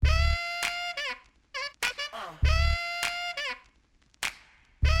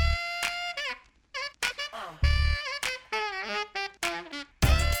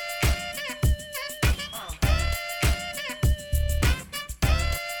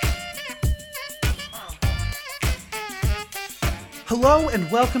Hello and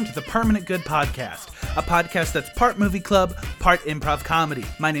welcome to the Permanent Good Podcast, a podcast that's part movie club, part improv comedy.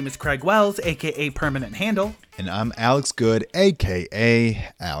 My name is Craig Wells, aka Permanent Handle. And I'm Alex Good, aka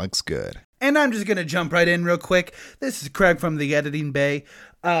Alex Good. And I'm just going to jump right in real quick. This is Craig from the Editing Bay.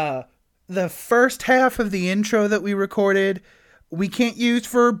 The first half of the intro that we recorded, we can't use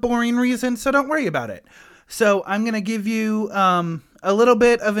for boring reasons, so don't worry about it. So I'm going to give you a little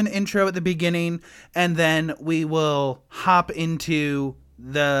bit of an intro at the beginning, and then we will hop into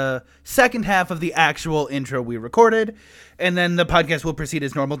the second half of the actual intro we recorded, and then the podcast will proceed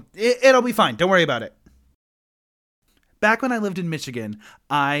as normal. It'll be fine. Don't worry about it. Back when I lived in Michigan,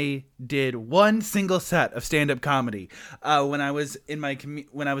 I did one single set of stand-up comedy. When I was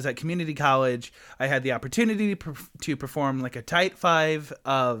at community college, I had the opportunity to perform like a tight five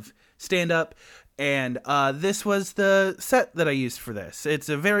of stand-up, and this was the set that I used for this. It's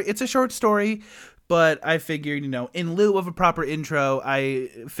a short story, but I figured, in lieu of a proper intro, I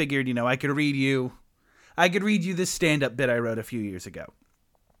figured, I could read you this stand-up bit I wrote a few years ago.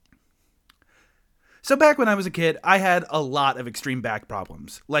 So back when I was a kid, I had a lot of extreme back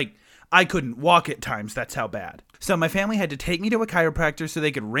problems. Like, I couldn't walk at times, that's how bad. So my family had to take me to a chiropractor so they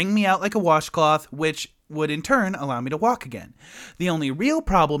could wring me out like a washcloth, which would in turn allow me to walk again. The only real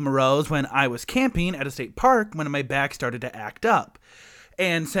problem arose when I was camping at a state park when my back started to act up.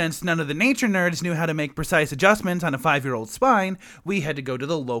 And since none of the nature nerds knew how to make precise adjustments on a 5-year-old's spine, we had to go to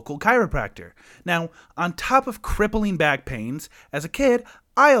the local chiropractor. Now, on top of crippling back pains, as a kid,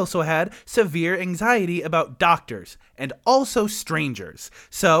 I also had severe anxiety about doctors and also strangers.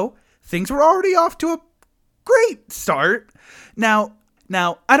 So, things were already off to a great start. Now,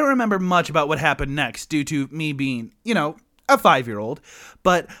 I don't remember much about what happened next due to me being, a 5-year-old,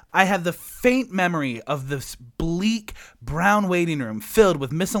 but I have the faint memory of this bleak brown waiting room filled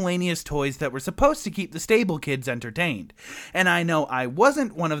with miscellaneous toys that were supposed to keep the stable kids entertained. And I know I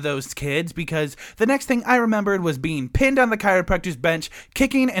wasn't one of those kids because the next thing I remembered was being pinned on the chiropractor's bench,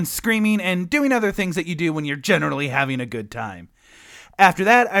 kicking and screaming and doing other things that you do when you're generally having a good time. After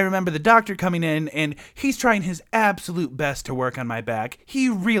that, I remember the doctor coming in, and he's trying his absolute best to work on my back. He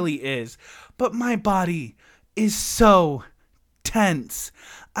really is. But my body is so tense.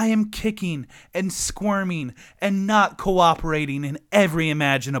 I am kicking and squirming and not cooperating in every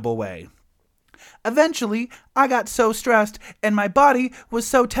imaginable way. Eventually, I got so stressed and my body was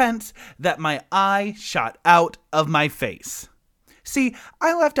so tense that my eye shot out of my face. See,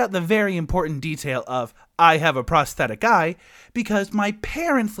 I left out the very important detail of I have a prosthetic eye because my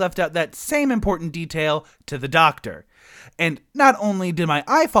parents left out that same important detail to the doctor. And not only did my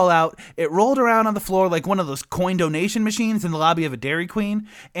eye fall out, it rolled around on the floor like one of those coin donation machines in the lobby of a Dairy Queen,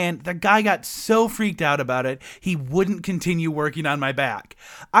 and the guy got so freaked out about it, he wouldn't continue working on my back.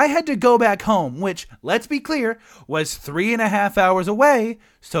 I had to go back home, which, let's be clear, was 3.5 hours away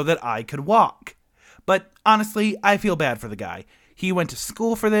so that I could walk. But honestly, I feel bad for the guy. He went to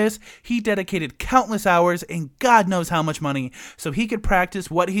school for this, he dedicated countless hours and God knows how much money so he could practice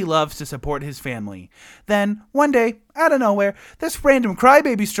what he loves to support his family. Then, one day, out of nowhere, this random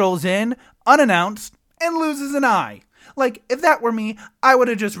crybaby strolls in, unannounced, and loses an eye. Like, if that were me, I would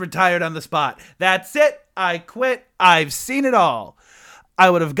have just retired on the spot. That's it, I quit, I've seen it all.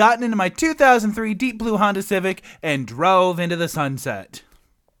 I would have gotten into my 2003 deep blue Honda Civic and drove into the sunset.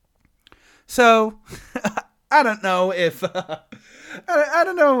 So, I don't know if... I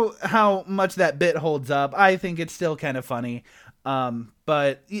don't know how much that bit holds up. I think it's still kind of funny.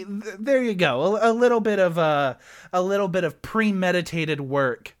 But there you go. A little bit of premeditated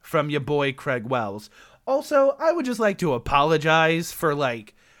work from your boy Craig Wells. Also, I would just like to apologize for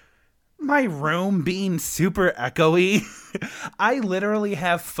my room being super echoey. I literally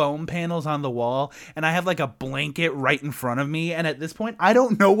have foam panels on the wall and I have a blanket right in front of me. And at this point, I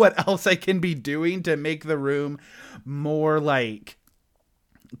don't know what else I can be doing to make the room more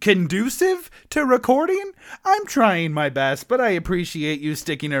conducive to recording. I'm trying my best, but I appreciate you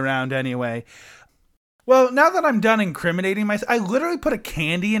sticking around anyway. Well, now that I'm done incriminating myself, I literally put a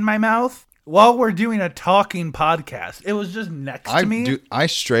candy in my mouth while we're doing a talking podcast. It was just next to me. I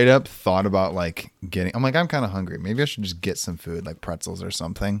straight up thought about I'm kind of hungry. Maybe I should just get some food, like pretzels or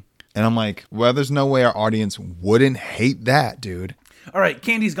something. And I'm like, well, there's no way our audience wouldn't hate that, dude. All right,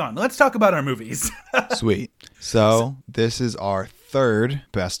 candy's gone. Let's talk about our movies. Sweet. So this is our third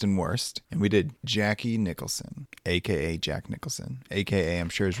best and worst. And we did Jackie Nicholson, a.k.a. Jack Nicholson, a.k.a. I'm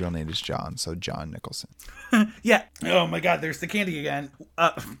sure his real name is John. So John Nicholson. Yeah. Oh, my God. There's the candy again.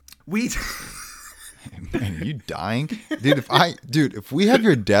 Man, are you dying? If we have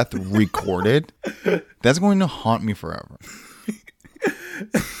your death recorded, that's going to haunt me forever.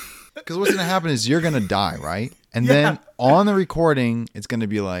 Because what's going to happen is you're going to die, right? And then on the recording, it's going to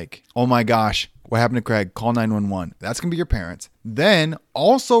be like, oh my gosh, what happened to Craig? Call 911. That's going to be your parents. Then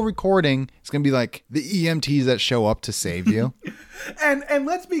also recording, it's going to be like the EMTs that show up to save you. And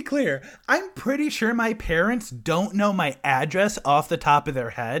let's be clear, I'm pretty sure my parents don't know my address off the top of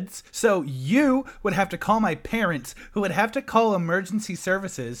their heads. So you would have to call my parents, who would have to call emergency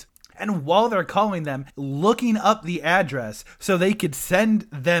services. And while they're calling them, looking up the address so they could send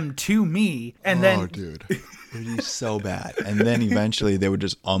them to me. And then, dude, it would be so bad. And then eventually they would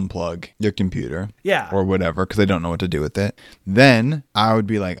just unplug your computer, Yeah. or whatever, because they don't know what to do with it. Then I would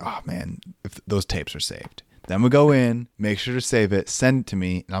be like, oh man, if those tapes are saved. Then we go in, make sure to save it, send it to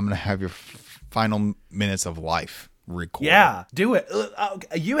me, and I'm gonna have your final minutes of life recorded. Yeah, do it.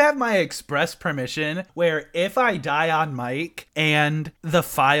 You have my express permission where if I die on mic and the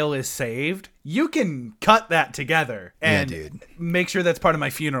file is saved, you can cut that together and make sure that's part of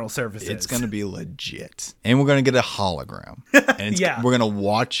my funeral services. It's going to be legit. And we're going to get a hologram. And we're going to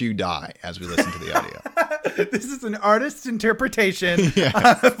watch you die as we listen to the audio. This is an artist's interpretation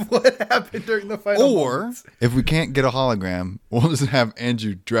of what happened during the final moments. If we can't get a hologram, we'll just have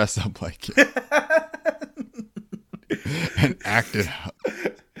Andrew dress up like you. And act it out.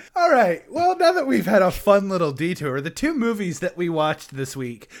 All right. Well, now that we've had a fun little detour, the two movies that we watched this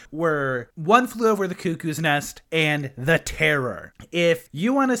week were One Flew Over the Cuckoo's Nest and The Terror. If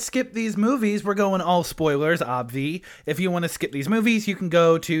you want to skip these movies, we're going all spoilers, obvi. If you want to skip these movies, you can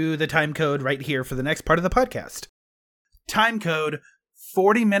go to the time code right here for the next part of the podcast. Time code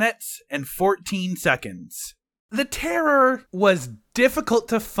 40 minutes and 14 seconds. The Terror was difficult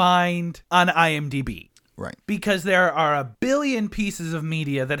to find on IMDb. Right. Because there are a billion pieces of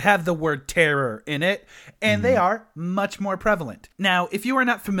media that have the word terror in it, and they are much more prevalent. Now, if you are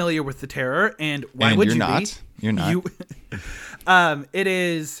not familiar with The Terror, and why would you be? You're not. It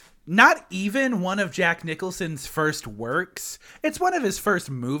is not even one of Jack Nicholson's first works. It's one of his first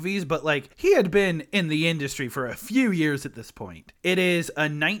movies, but he had been in the industry for a few years at this point. It is a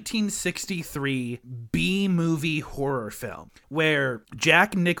 1963 B-movie horror film where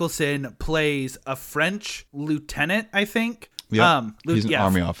Jack Nicholson plays a French lieutenant, I think. Yep. He's an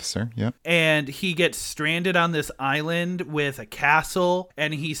army officer. Yep. And he gets stranded on this island with a castle,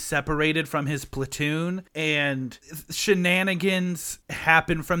 and he's separated from his platoon, and shenanigans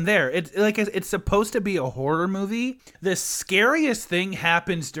happen from there. It's supposed to be a horror movie. The scariest thing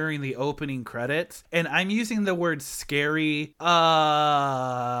happens during the opening credits, and I'm using the word scary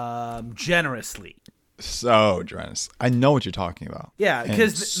generously. So generous. I know what you're talking about. Yeah,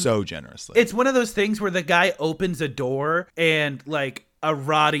 because so generously. It's one of those things where the guy opens a door and a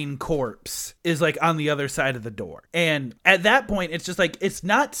rotting corpse is on the other side of the door. And at that point, it's just it's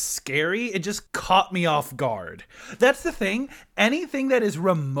not scary. It just caught me off guard. That's the thing. Anything that is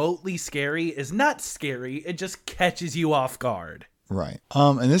remotely scary is not scary. It just catches you off guard. Right.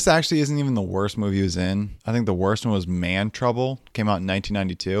 And this actually isn't even the worst movie he was in. I think the worst one was Man Trouble. Came out in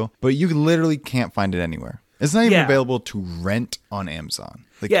 1992. But you literally can't find it anywhere. It's not even available to rent on Amazon.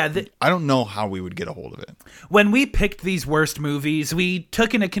 I don't know how we would get a hold of it. When we picked these worst movies, we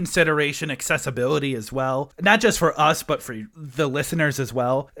took into consideration accessibility as well. Not just for us, but for the listeners as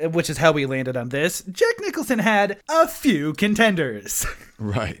well, which is how we landed on this. Jack Nicholson had a few contenders.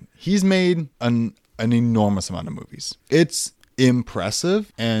 Right. He's made an enormous amount of movies. It's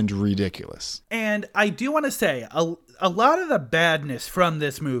impressive and ridiculous. And I do want to say, a lot of the badness from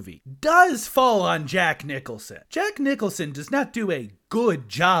this movie does fall on Jack Nicholson. Jack Nicholson does not do a good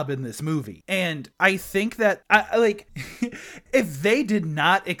job in this movie. And I think that, if they did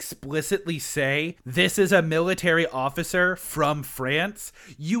not explicitly say, this is a military officer from France,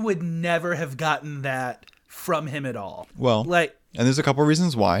 you would never have gotten that from him at all. Well, and there's a couple of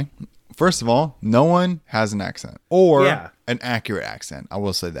reasons why. First of all, no one has an accent or an accurate accent. I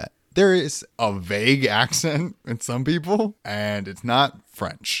will say that. There is a vague accent in some people, and it's not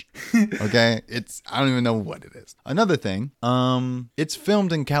French. Okay? I don't even know what it is. Another thing, it's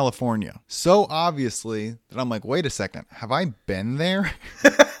filmed in California. So obviously that I'm like, wait a second, have I been there?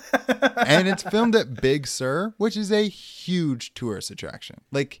 And it's filmed at Big Sur, which is a huge tourist attraction.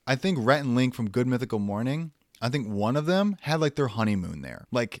 I think Rhett and Link from Good Mythical Morning, I think one of them had their honeymoon there.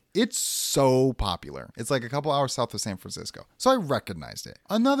 It's so popular. It's a couple hours south of San Francisco. So I recognized it.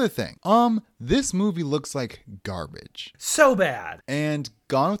 Another thing, this movie looks like garbage. So bad. And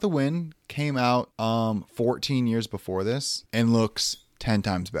Gone with the Wind came out 14 years before this and looks 10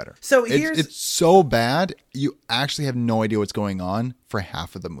 times better. So it's so bad, you actually have no idea what's going on for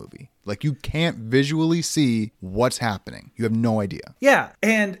half of the movie. Like, you can't visually see what's happening. You have no idea. Yeah,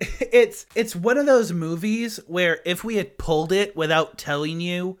 and it's one of those movies where if we had pulled it without telling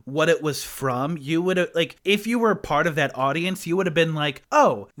you what it was from, you would have, like, if you were part of that audience, you would have been like,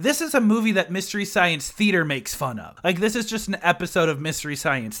 oh, this is a movie that Mystery Science Theater makes fun of. Like, this is just an episode of Mystery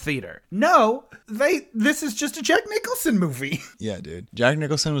Science Theater. No, this is just a Jack Nicholson movie. Yeah, dude. Jack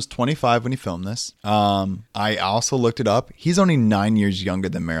Nicholson was 25 when he filmed this. I also looked it up. He's only 9 years younger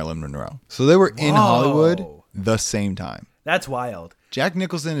than Marilyn Monroe. So they were in Hollywood the same time. That's wild. Jack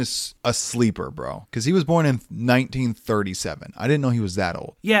Nicholson is a sleeper, bro, because he was born in 1937. I didn't know he was that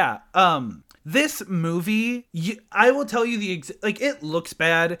old. Yeah. This movie, I will tell you it looks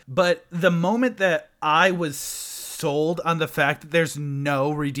bad, but the moment that I was sold on the fact that there's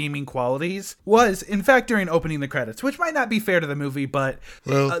no redeeming qualities was, in fact, during opening the credits, which might not be fair to the movie, but...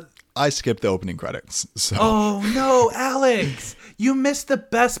 Well, I skipped the opening credits, so... Oh, no, Alex! You missed the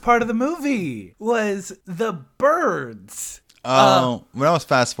best part of the movie, was the birds. When I was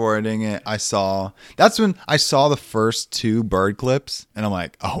fast forwarding it, that's when I saw the first 2 bird clips, and I'm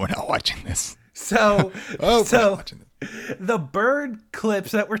like, oh, we're not watching this. So, we're not watching this. The bird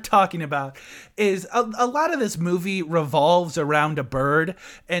clips that we're talking about is a lot of this movie revolves around a bird.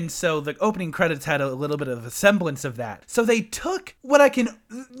 And so the opening credits had a little bit of a semblance of that. So they took what I can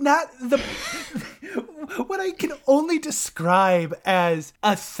only describe as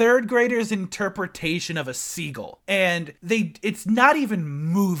a third grader's interpretation of a seagull. And it's not even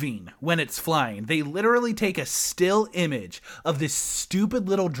moving when it's flying. They literally take a still image of this stupid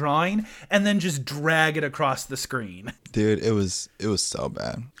little drawing and then just drag it across the screen. Dude, it was so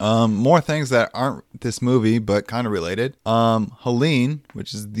bad. More things that aren't this movie, but kind of related. Helene,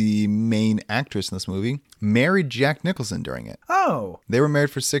 which is the main actress in this movie, married Jack Nicholson during it. Oh. They were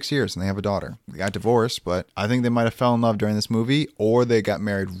married for 6 years and they have a daughter. They got divorced, but I think they might have fell in love during this movie, or they got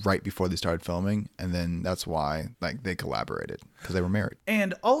married right before they started filming, and then that's why they collaborated, because they were married.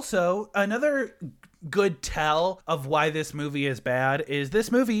 And also, another good tell of why this movie is bad is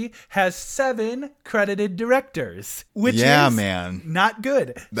this movie has 7 credited directors, which is not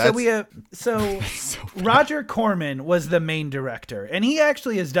good. So Roger Corman was the main director, and he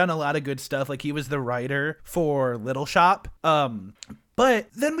actually has done a lot of good stuff. Like, he was the writer for Little Shop.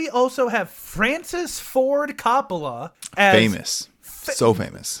 But then we also have Francis Ford Coppola as famous. So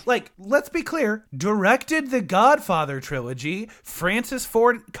famous. Like, let's be clear, directed the Godfather trilogy, Francis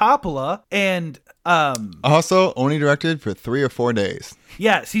Ford Coppola, and also only directed for 3 or 4 days.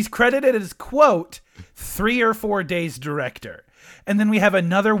 Yes, he's credited as, quote, 3 or 4 days director. And then we have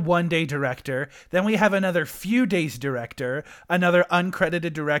another 1-day director. Then we have another few days director, another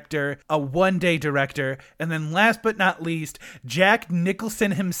uncredited director, a 1-day director. And then last but not least, Jack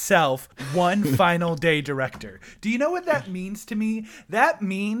Nicholson himself, 1 final day director. Do you know what that means to me? That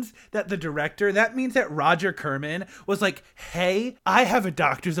means that that Roger Corman was like, hey, I have a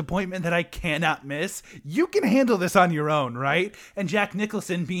doctor's appointment that I cannot miss. You can handle this on your own, right? And Jack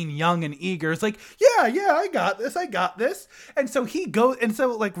Nicholson, being young and eager, is like, yeah, I got this. And so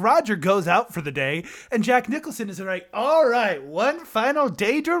Roger goes out for the day, and Jack Nicholson is like, all right, 1 final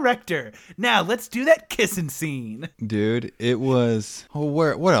day director. Now let's do that kissing scene. Dude, it was...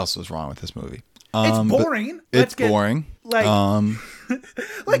 what else was wrong with this movie? It's boring. It's boring.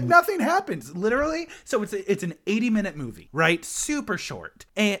 Like nothing happens, literally. So it's an 80-minute movie, right? Super short,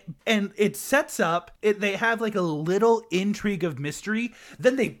 and it sets up. They have like a little intrigue of mystery.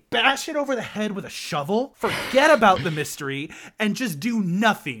 Then they bash it over the head with a shovel, forget about the mystery, and just do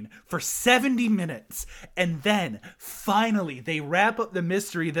nothing for 70 minutes. And then finally they wrap up the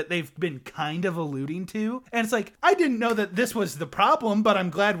mystery that they've been kind of alluding to. And it's like, I didn't know that this was the problem, but I'm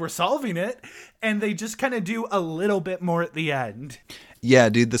glad we're solving it. And they just kind of do a little bit more at the end. Yeah,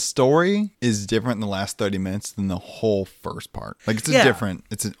 dude, the story is different in the last 30 minutes than the whole first part. Like, it's different.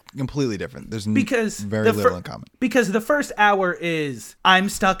 It's completely different. There's very little in common. Because the first hour is, I'm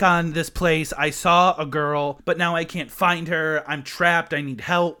stuck on this place. I saw a girl, but now I can't find her. I'm trapped. I need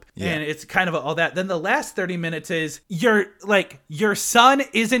help. Yeah. And it's kind of all that. Then the last 30 minutes is, your son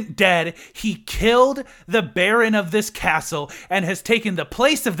isn't dead. He killed the Baron of this castle and has taken the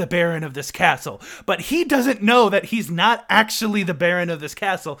place of the Baron of this castle. But he doesn't know that he's not actually the Baron of this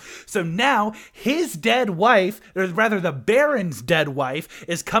castle. So now his dead wife, or rather the Baron's dead wife,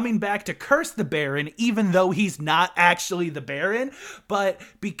 is coming back to curse the Baron, even though he's not actually the Baron. But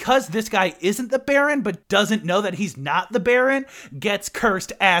because this guy isn't the Baron, but doesn't know that he's not the Baron, gets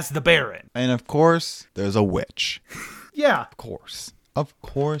cursed as the Baron. And of course, there's a witch. Yeah. Of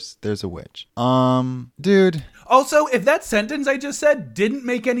course, there's a witch. Dude. Also, if that sentence I just said didn't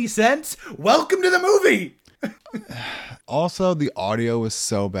make any sense, welcome to the movie. Also, the audio was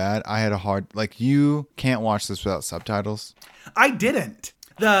so bad. I had a hard, like, you can't watch this without subtitles. I didn't.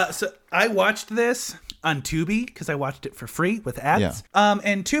 So I watched this on Tubi because I watched it for free with ads. Yeah.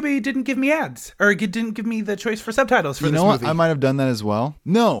 And Tubi didn't give me ads, or didn't give me the choice for subtitles for this movie. You know what? I might have done that as well.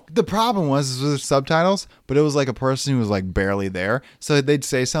 No, the problem was with subtitles, but it was like a person who was like barely there. So they'd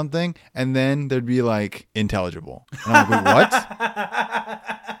say something and then there'd be like intelligible. And I'm like, wait, what?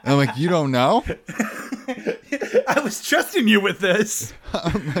 And I'm like, you don't know? I was trusting you with this.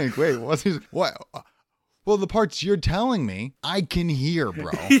 I'm like, wait, what? Well, the parts you're telling me, I can hear,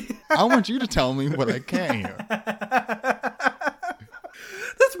 bro. I want you to tell me what I can't hear.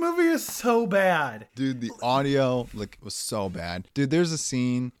 This movie is so bad. Dude, the audio was so bad. Dude, there's a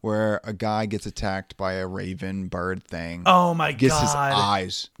scene where a guy gets attacked by a raven bird thing. Oh my God. Gets his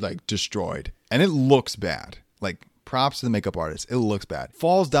eyes destroyed. And it looks bad. Props to the makeup artist. It looks bad.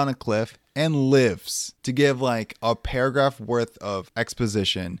 Falls down a cliff and lives to give a paragraph worth of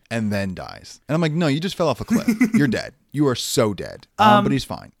exposition and then dies. And I'm like, no, you just fell off a cliff. You're dead. You are so dead. But he's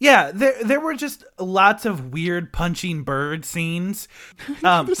fine. Yeah, there were just lots of weird punching bird scenes.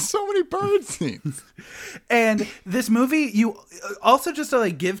 There's so many bird scenes. And this movie, you also just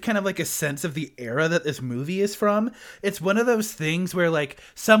to give kind of a sense of the era that this movie is from. It's one of those things where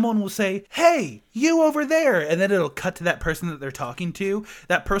someone will say, "Hey, you over there," and then it'll cut to that person that they're talking to.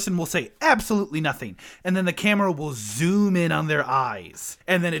 That person will say absolutely nothing, and then the camera will zoom in on their eyes,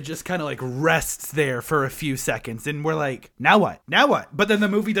 and then it just kind of rests there for a few seconds, and we're like, now what? But then the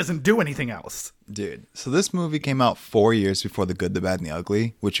movie doesn't do anything else. Dude, so this movie came out 4 years before The Good, the Bad, and the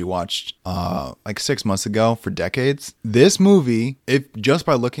Ugly, which you watched 6 months ago for decades. This movie, if just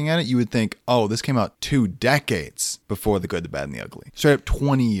by looking at it, you would think, oh, this came out 2 decades before The Good, the Bad, and the Ugly. Straight up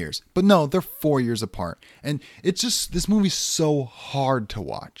 20 years. But no, they're 4 years apart. And it's just, this movie's so hard to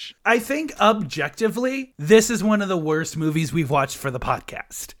watch. I think objectively, this is one of the worst movies we've watched for the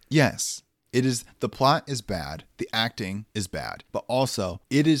podcast. Yes. It is, the plot is bad, the acting is bad, but also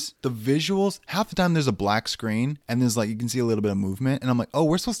it is the visuals. Half the time there's a black screen and there's you can see a little bit of movement and I'm like, oh,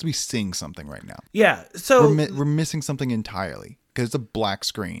 we're supposed to be seeing something right now. Yeah, so we're missing something entirely because it's a black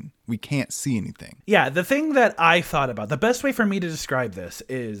screen. We can't see anything. Yeah, the thing that I thought about, the best way for me to describe this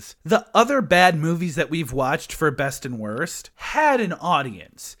is the other bad movies that we've watched for best and worst had an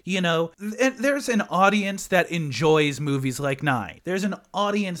audience. There's an audience that enjoys movies like Nine. There's an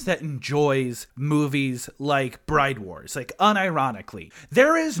audience that enjoys movies like Bride Wars, unironically.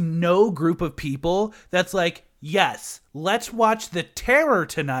 There is no group of people that's yes, let's watch The Terror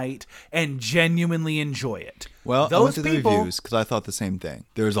tonight and genuinely enjoy it. Well, I went to the reviews because I thought the same thing.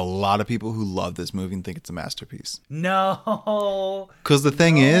 There's a lot of people who love this movie and think it's a masterpiece. No. Because the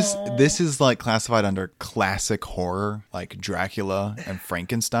thing is, this is classified under classic horror, like Dracula and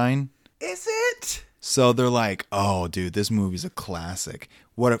Frankenstein. Is it? So they're like, oh, dude, this movie's a classic.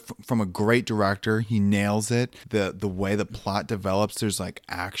 From a great director, he nails it. The way the plot develops, there's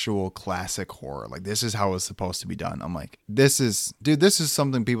actual classic horror. This is how it's supposed to be done. I'm like, this is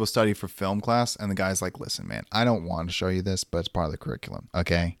something people study for film class. And the guy's like, listen, man, I don't want to show you this, but it's part of the curriculum.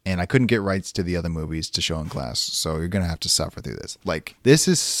 Okay. And I couldn't get rights to the other movies to show in class. So you're going to have to suffer through this. This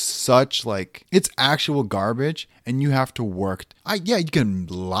is such it's actual garbage. And you have to work. You can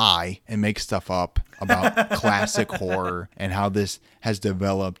lie and make stuff up about classic horror and how this has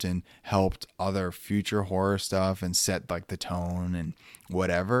developed and helped other future horror stuff and set the tone and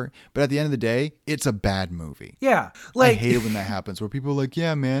whatever. But at the end of the day, it's a bad movie. Yeah. I hate it when that happens where people are like,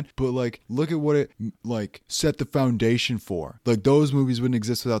 yeah, man, but look at what it set the foundation for. Those movies wouldn't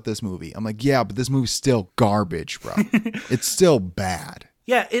exist without this movie. I'm like, yeah, but this movie's still garbage, bro. It's still bad.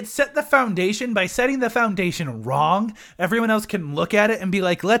 Yeah, it set the foundation. By setting the foundation wrong, everyone else can look at it and be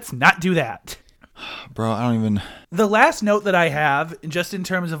like, let's not do that. Bro, I don't even... The last note that I have, just in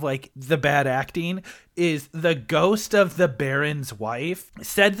terms of the bad acting, is the ghost of the Baron's wife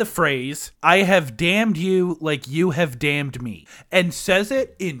said the phrase, "I have damned you like you have damned me," and says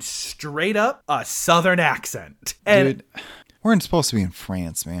it in straight up a Southern accent. And, dude, we're supposed to be in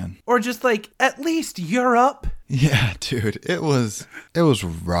France, man. Or just at least Europe. Yeah, dude, it was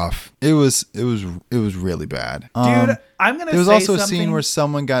rough. It was really bad. Dude, I'm going to say something. There was also a scene where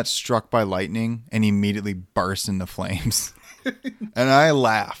someone got struck by lightning and immediately burst into flames. And I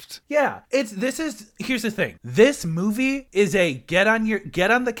laughed. Yeah, here's the thing. This movie is a get on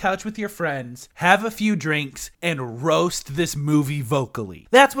the couch with your friends, have a few drinks, and roast this movie vocally.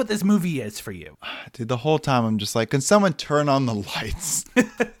 That's what this movie is for you. Dude, the whole time I'm just can someone turn on the lights?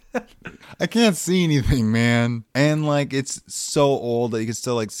 I can't see anything, man. And it's so old that you can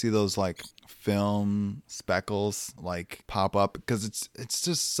still see those film speckles pop up because it's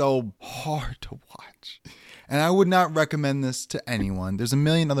just so hard to watch. And I would not recommend this to anyone. There's a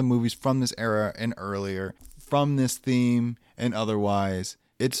million other movies from this era and earlier, from this theme and otherwise.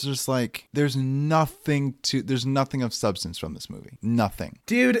 It's just like there's nothing of substance from this movie. Nothing.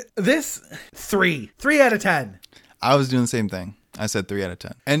 Dude, this 3 out of 10. I was doing the same thing. I said 3 out of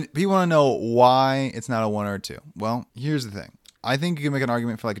 10. And people want to know why it's not a 1 or a 2. Well, here's the thing. I think you can make an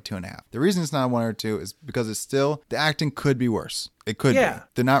argument for like a 2.5. The reason it's not a 1 or a 2 is because it's still, the acting could be worse. It could be.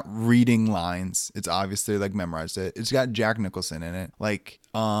 They're not reading lines. It's obviously like memorized it. It's got Jack Nicholson in it. Like,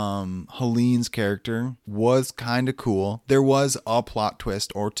 Helene's character was kind of cool. There was a plot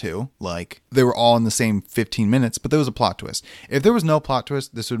twist or two. Like, they were all in the same 15 minutes, but there was a plot twist. If there was no plot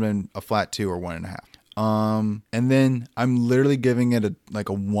twist, this would have been a flat 2 or 1.5. And then I'm literally giving it a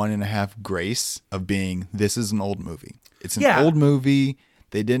 1.5 grace of being, this is an old movie. It's an old movie.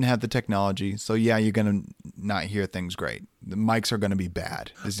 They didn't have the technology. So yeah, you're going to not hear things great. The mics are going to be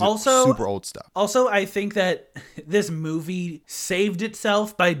bad. This is also super old stuff. Also, I think that this movie saved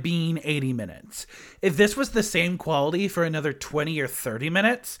itself by being 80 minutes. If this was the same quality for another 20 or 30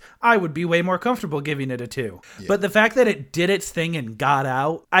 minutes, I would be way more comfortable giving it a 2. Yeah. But the fact that it did its thing and got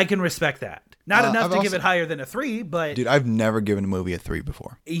out, I can respect that. Not enough to give it higher than a 3, but... Dude, I've never given a movie a 3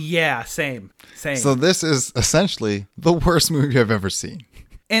 before. Yeah, same. So this is essentially the worst movie I've ever seen.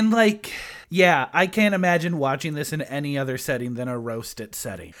 And like, yeah, I can't imagine watching this in any other setting than a roasted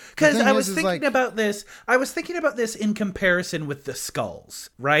setting. Because I was thinking about this in comparison with The Skulls,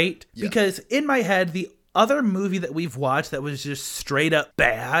 right? Yeah. Because in my head, the other movie that we've watched that was just straight up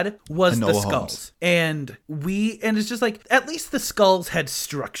bad was The Skulls. And it's just like, at least The Skulls had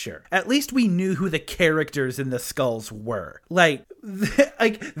structure. At least we knew who the characters in The Skulls were. Like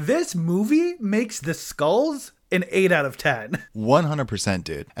this movie makes The Skulls an 8 out of 10. 100%,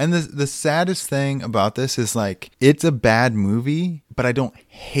 dude. And the saddest thing about this is like, it's a bad movie, but I don't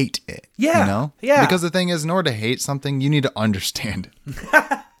hate it. Yeah. You know? Yeah. Because the thing is, in order to hate something, you need to understand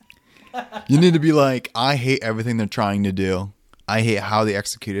it. You need to be like, I hate everything they're trying to do. I hate how they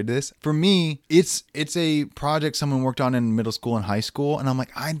executed this. For me, it's a project someone worked on in middle school and high school, and I'm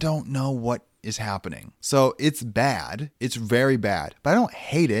like, I don't know what is happening. So it's bad. It's very bad. But I don't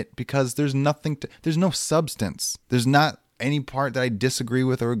hate it because there's no substance. There's not any part that I disagree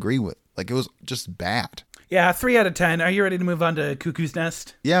with or agree with. Like, it was just bad. Yeah, 3 out of 10. Are you ready to move on to Cuckoo's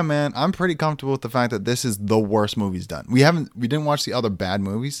Nest? Yeah, man. I'm pretty comfortable with the fact that this is the worst movies done. We didn't watch the other bad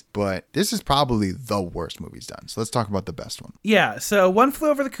movies, but this is probably the worst movies done. So let's talk about the best one. Yeah, so One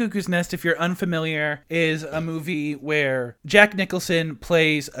Flew Over the Cuckoo's Nest, if you're unfamiliar, is a movie where Jack Nicholson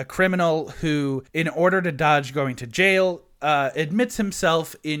plays a criminal who, in order to dodge going to jail, admits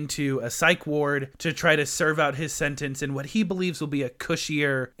himself into a psych ward to try to serve out his sentence in what he believes will be a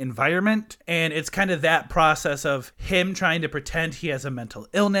cushier environment. And it's kind of that process of him trying to pretend he has a mental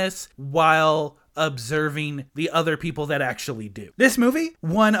illness while observing the other people that actually do. This movie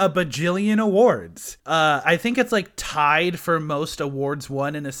won a bajillion awards. I think it's like tied for most awards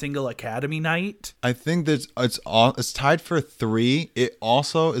won in a single Academy night. I think that it's tied for 3. It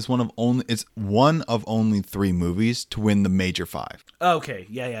also is one of only 3 movies to win the major 5. Okay,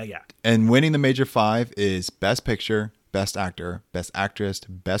 yeah. And winning the major 5 is Best Picture, Best Actor, Best Actress,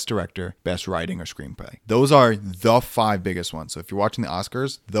 Best Director, Best Writing or Screenplay. Those are the 5 biggest ones. So if you're watching the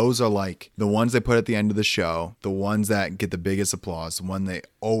Oscars, those are like the ones they put at the end of the show, the ones that get the biggest applause, the one they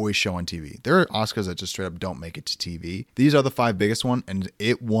always show on TV. There are Oscars that just straight up don't make it to TV. These are the 5 biggest ones, and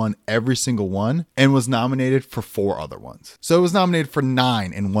it won every single one and was nominated for 4 other ones. So it was nominated for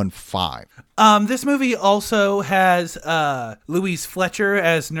 9 and won 5. This movie also has Louise Fletcher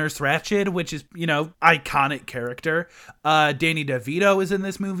as Nurse Ratched, which is, iconic character. Danny DeVito is in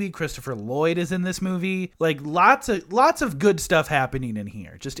this movie. Christopher Lloyd is in this movie. Like, lots of good stuff happening in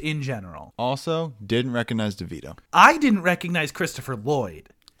here, just in general. Also, didn't recognize DeVito. I didn't recognize Christopher Lloyd.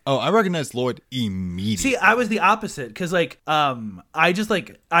 Oh, I recognized Lloyd immediately. See, I was the opposite, because, I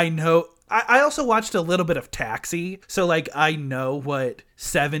also watched a little bit of Taxi, so, I know what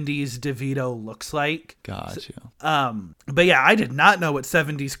 70s DeVito looks like. Gotcha. But yeah, I did not know what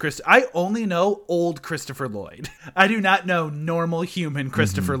 70s I only know old Christopher Lloyd. I do not know normal human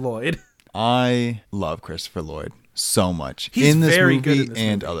Christopher Lloyd. I love Christopher Lloyd so much. He's in this very movie good in this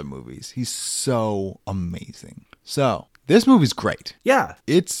and movie. Other movies. He's so amazing. So, this movie's great. Yeah.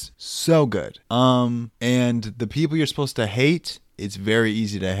 It's so good. And the people you're supposed to hate, it's very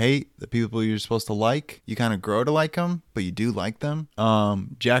easy to hate. The people you're supposed to like, you kind of grow to like them, but you do like them.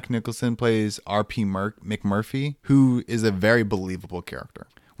 Jack Nicholson plays R.P. McMurphy, who is a very believable character.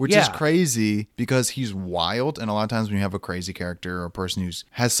 Which is crazy because he's wild. And a lot of times when you have a crazy character or a person who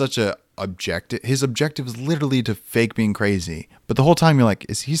has such a objective. His objective is literally to fake being crazy. But the whole time you're like,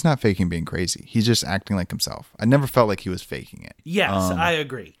 he's not faking being crazy. He's just acting like himself. I never felt like he was faking it. Yes, I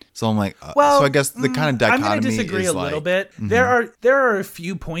agree. So I'm like, so I guess the kind of dichotomy I'm going to disagree a little bit. There are a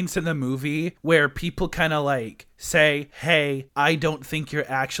few points in the movie where people kind of like say, hey, I don't think you're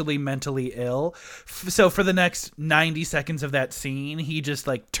actually mentally ill. So for the next 90 seconds of that scene, he just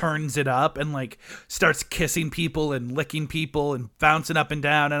like turns it up and like starts kissing people and licking people and bouncing up and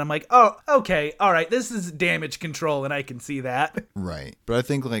down. And I'm like, oh, okay, all right, this is damage control, and I can see that. Right. But I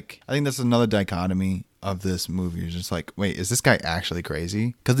think that's another dichotomy of this movie. You're just like, wait, is this guy actually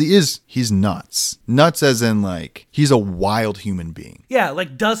crazy? Because he's nuts. Nuts as in like, he's a wild human being. Yeah,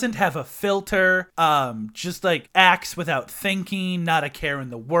 like doesn't have a filter, just like acts without thinking, not a care in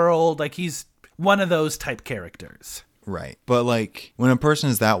the world. Like he's one of those type characters. Right. But like, when a person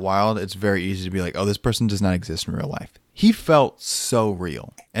is that wild, it's very easy to be like, oh, this person does not exist in real life. He felt so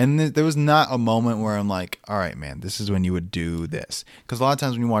real. And there was not a moment where I'm like, all right, man, this is when you would do this. Because a lot of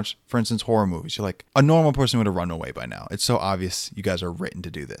times when you watch, for instance, horror movies, you're like, a normal person would have run away by now. It's so obvious you guys are written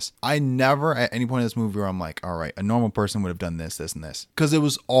to do this. I never at any point in this movie where I'm like, all right, a normal person would have done this, this, and this. Because it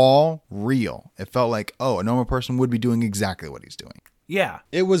was all real. It felt like, oh, a normal person would be doing exactly what he's doing. Yeah.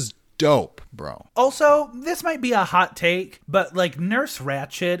 It was dope, bro. Also, this might be a hot take, but like Nurse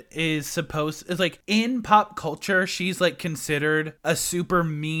Ratched is like in pop culture, she's like considered a super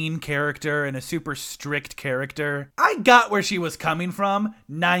mean character and a super strict character. I got where she was coming from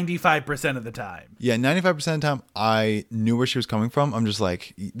 95% of the time. Yeah, 95% of the time I knew where she was coming from. I'm just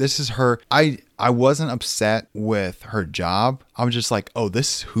like, this is her. I wasn't upset with her job. I'm just like, oh,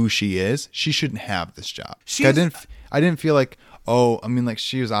 this is who she is. She shouldn't have this job. I didn't feel like, oh, I mean, like,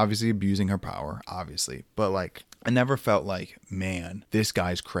 she was obviously abusing her power, obviously. But, like, I never felt like, man, this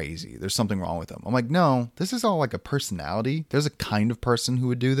guy's crazy. There's something wrong with him. I'm like, no, this is all like a personality. There's a kind of person who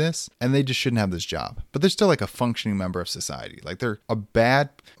would do this, and they just shouldn't have this job. But they're still, like, a functioning member of society. Like, they're a bad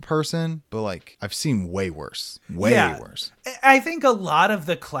person, but, like, I've seen way worse. Way worse. I think a lot of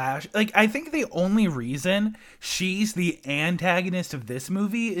the clash, like, I think the only reason she's the antagonist of this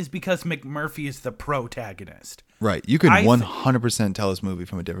movie is because McMurphy is the protagonist. Right. You could 100% tell this movie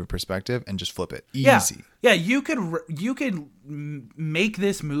from a different perspective and just flip it. Easy. Yeah, you could make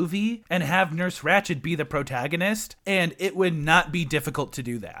this movie and have Nurse Ratched be the protagonist, and it would not be difficult to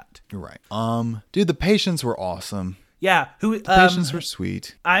do that. Right. Dude, the patients were awesome. Yeah. The patients were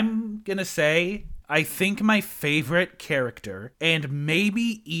sweet. I'm going to say, I think my favorite character, and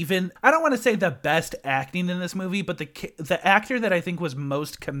maybe even, I don't want to say the best acting in this movie, but the actor that I think was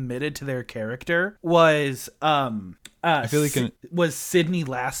most committed to their character was was Sidney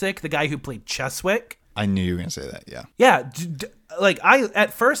Lassick, the guy who played Cheswick. I knew you were going to say that, yeah. Yeah, like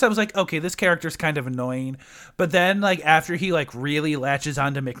at first I was like, okay, this character's kind of annoying, but then like after he like really latches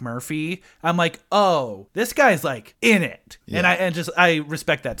onto McMurphy, I'm like, oh, this guy's like in it. Yeah. And I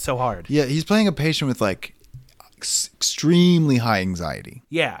respect that so hard. Yeah, he's playing a patient with like extremely high anxiety.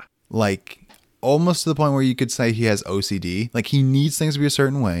 Yeah. Like almost to the point where you could say he has OCD. Like he needs things to be a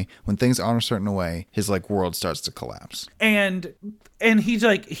certain way. When things aren't a certain way, his like world starts to collapse. And he's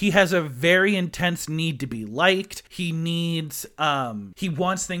like, he has a very intense need to be liked. He needs, he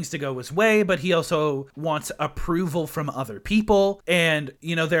wants things to go his way, but he also wants approval from other people. And,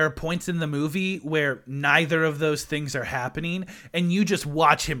 you know, there are points in the movie where neither of those things are happening, and you just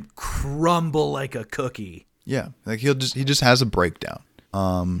watch him crumble like a cookie. Yeah. Like he just has a breakdown.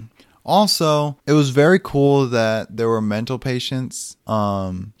 Also, it was very cool that there were mental patients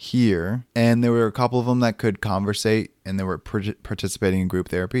here, and there were a couple of them that could conversate, and they were participating in group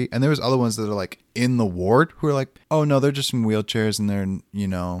therapy. And there was other ones that are like in the ward who are like, oh no, they're just in wheelchairs and they're, you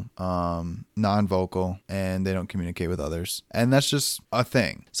know, non-vocal and they don't communicate with others. And that's just a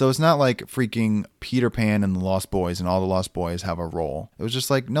thing. So it's not like freaking Peter Pan and the Lost Boys and all the Lost Boys have a role. It was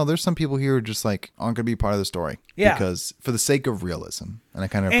just like, no, there's some people here who just like aren't going to be part of the story. Yeah. Because for the sake of realism. And I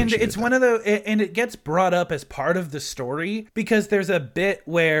kind of appreciate it. And it's one of the, and it gets brought up as part of the story because there's a bit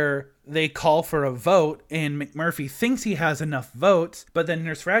where they call for a vote and McMurphy thinks he has enough votes, but then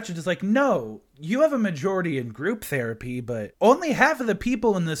Nurse Ratched is like, no, you have a majority in group therapy, but only half of the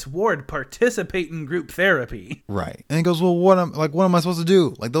people in this ward participate in group therapy. Right. And he goes, well, what am I supposed to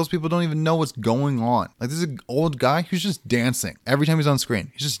do? Like, those people don't even know what's going on. Like, this is an old guy who's just dancing. Every time he's on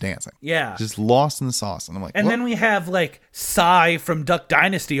screen, he's just dancing. Yeah. Just lost in the sauce. And I'm like, and what? then we have like Cy from Duck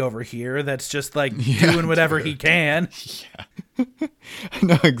Dynasty over here that's just like doing whatever he can. Yeah. I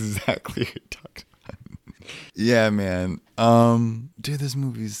know exactly what you're talking about. Yeah, man. Dude, this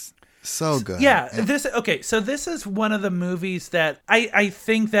movie's So good. Yeah, so this is one of the movies that I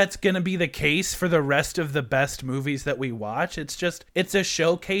think that's going to be the case for the rest of the best movies that we watch. It's a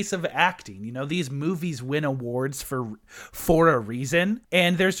showcase of acting. You know, these movies win awards for a reason,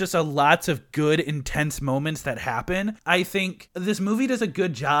 and there's just lots of good, intense moments that happen. I think this movie does a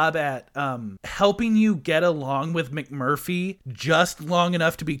good job at helping you get along with McMurphy just long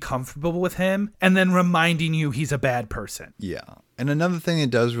enough to be comfortable with him, and then reminding you he's a bad person. Yeah. And another thing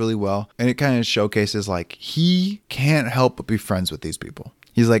it does really well, and it kind of showcases like he can't help but be friends with these people.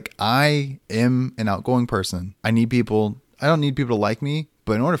 He's like, I am an outgoing person. I don't need people to like me,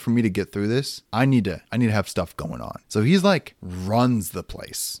 but in order for me to get through this, I need to have stuff going on. So he's like runs the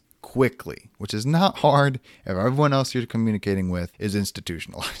place quickly, which is not hard if everyone else you're communicating with is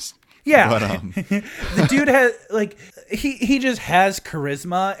institutionalized. Yeah, but, the dude has he just has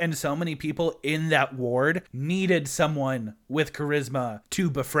charisma, and so many people in that ward needed someone with charisma to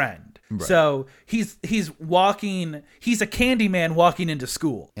befriend. Right. So he's a Candyman walking into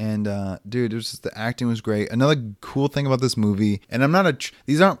school. And dude, the acting was great. Another cool thing about this movie, and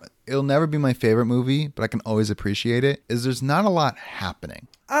it'll never be my favorite movie, but I can always appreciate it, is there's not a lot happening.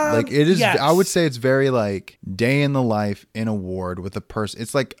 It is, yes. I would say it's very like day in the life in a ward with a person.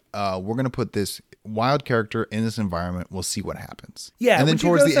 It's like, we're going to put this wild character in this environment. We'll see what happens. Yeah. And then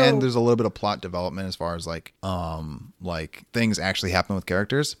towards the end, there's a little bit of plot development as far as like things actually happen with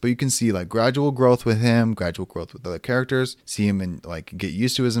characters, but you can see like gradual growth with him, gradual growth with other characters, see him and like get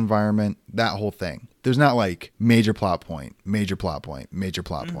used to his environment, that whole thing. There's not like major plot point. Like,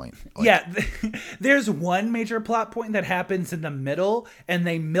 yeah, there's one major plot point that happens in the middle, and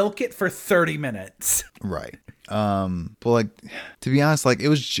they milk it for 30 minutes. Right. But like, to be honest, like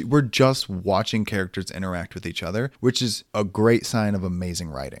we're just watching characters interact with each other, which is a great sign of amazing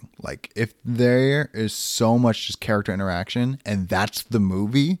writing. Like if there is so much just character interaction and that's the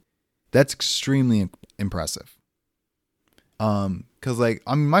movie, that's extremely impressive. Because like,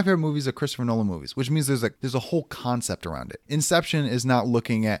 I mean, my favorite movies are Christopher Nolan movies, which means there's a whole concept around it. Inception is not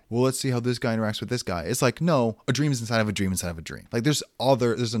looking at, well, let's see how this guy interacts with this guy. It's like, no, a dream is inside of a dream inside of a dream. Like there's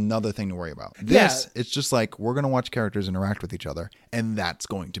another thing to worry about. This, it's just like, we're going to watch characters interact with each other, and that's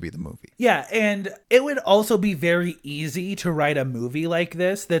going to be the movie. Yeah. And it would also be very easy to write a movie like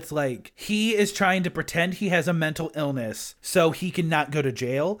this. That's like, he is trying to pretend he has a mental illness so he can not go to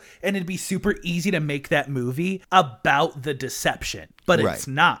jail. And it'd be super easy to make that movie about the deception. But it's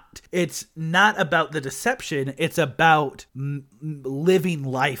not. It's not about the deception. It's about living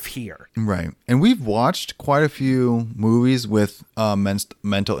life here. Right. And we've watched quite a few movies with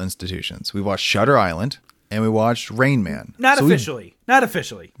mental institutions. We watched Shutter Island and we watched Rain Man. Not officially. Not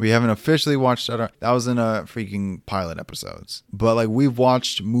officially. We haven't officially watched Shutter. That was in a freaking pilot episodes. But like we've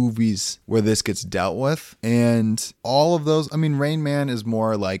watched movies where this gets dealt with, and all of those. I mean, Rain Man is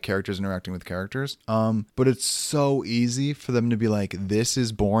more like characters interacting with characters. But it's so easy for them to be like, this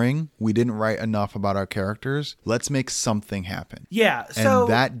is boring. We didn't write enough about our characters. Let's make something happen. Yeah. So,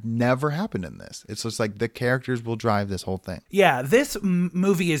 and that never happened in this. It's just like the characters will drive this whole thing. Yeah. This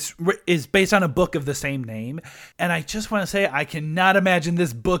movie is based on a book of the same name, and I just want to say I cannot imagine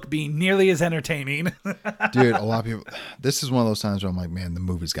this book being nearly as entertaining. Dude, a lot of people, this is one of those times where I'm like, man, the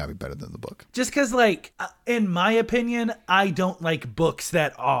movie's got to be better than the book. Just because, like, in my opinion, I don't like books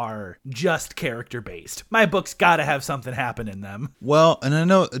that are just character based. My books got to have something happen in them. Well, and I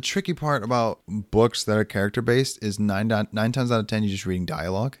know a tricky part about books that are character based is 9 times out of 10 you're just reading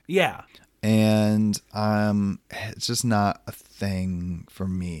dialogue. Yeah. And it's just not a thing for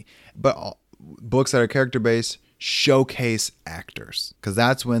me. But books that are character based showcase actors, because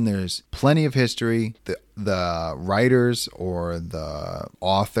that's when there's plenty of history. The writers or the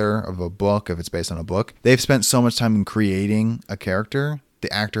author of a book, if it's based on a book, they've spent so much time in creating a character.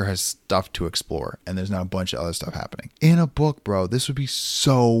 The actor has stuff to explore, and there's not a bunch of other stuff happening. In a book, bro, this would be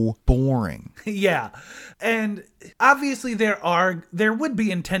so boring. Yeah. And obviously there would be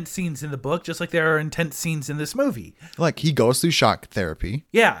intense scenes in the book, just like there are intense scenes in this movie. Like, he goes through shock therapy.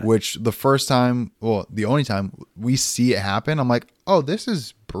 Yeah. Which the only time we see it happen, I'm like, oh, this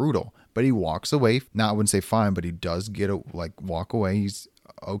is brutal. But he walks away. Now, I wouldn't say fine, but he does walk away. He's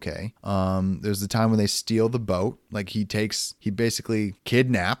okay. There's the time when they steal the boat. Like he basically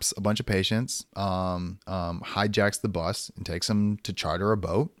kidnaps a bunch of patients, hijacks the bus and takes them to charter a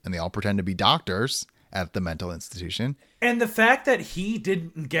boat, and they all pretend to be doctors at the mental institution. And the fact that he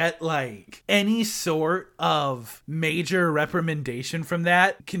didn't get like any sort of major reprimandation from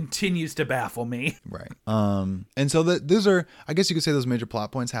that continues to baffle me. Right. And so those are, I guess you could say, those major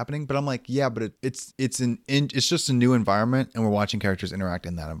plot points happening, but I'm like, yeah, but it's just a new environment, and we're watching characters interact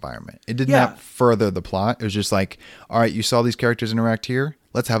in that environment. It did not further the plot. It was just like, all right, you saw these characters interact here.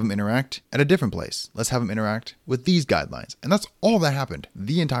 let's have them interact at a different place. Let's have them interact with these guidelines. And that's all that happened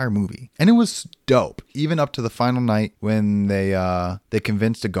the entire movie. And it was dope. Even up to the final night when they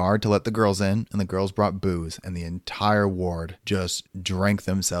convinced a guard to let the girls in, and the girls brought booze, and the entire ward just drank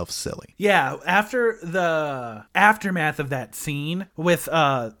themselves silly. Yeah, after the aftermath of that scene with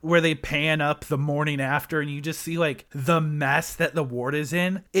where they pan up the morning after and you just see like the mess that the ward is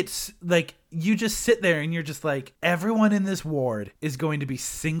in, it's like you just sit there and you're just like, everyone in this ward is going to be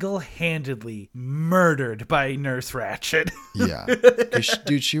single-handedly murdered by Nurse Ratched. Yeah.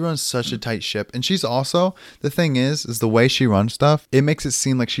 Dude, she runs such a tight ship. And she's also, the thing is the way she runs stuff, it makes it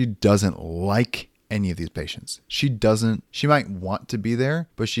seem like she doesn't like any of these patients. She might want to be there,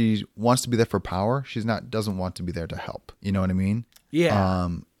 but she wants to be there for power. Doesn't want to be there to help. You know what I mean? Yeah.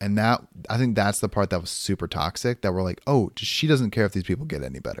 And that, I think that's the part that was super toxic, that we're like, oh, she doesn't care if these people get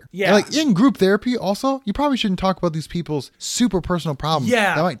any better. Yeah. And like in group therapy also, you probably shouldn't talk about these people's super personal problems.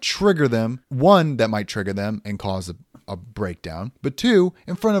 Yeah. That might trigger them. One, that might trigger them and cause a breakdown, but two,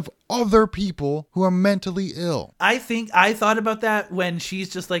 in front of other people who are mentally ill. I think I thought about that when she's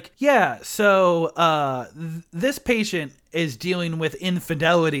just like, yeah, so this patient is dealing with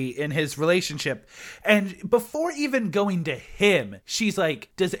infidelity in his relationship. And before even going to him, she's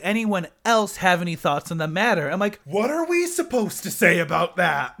like, does anyone else have any thoughts on the matter? I'm like, what are we supposed to say about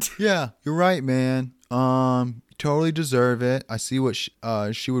that? Yeah, you're right, man. Totally deserve it. I see what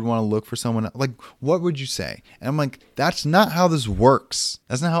she would want to look for someone. Like, what would you say? And I'm like, that's not how this works.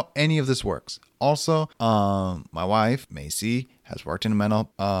 That's not how any of this works. Also, my wife, Macy, has worked in a mental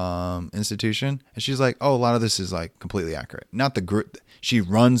institution. And she's like, oh, a lot of this is like completely accurate. Not the group. She's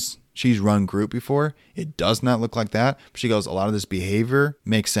run group before. It does not look like that. But she goes, a lot of this behavior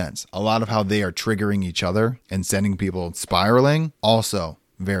makes sense. A lot of how they are triggering each other and sending people spiraling, also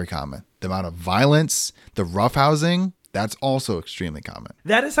very common. The amount of violence, the roughhousing, that's also extremely common.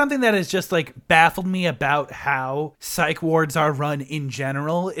 That is something that has just like baffled me about how psych wards are run in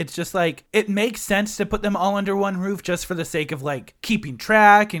general. It's just like, it makes sense to put them all under one roof just for the sake of like keeping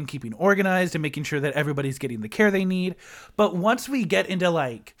track and keeping organized and making sure that everybody's getting the care they need. But once we get into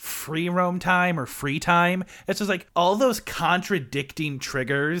like free roam time or free time, it's just like all those contradicting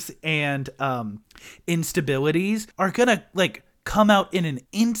triggers and instabilities are gonna like come out in an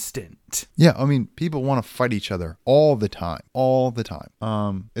instant. Yeah, I mean, people want to fight each other all the time.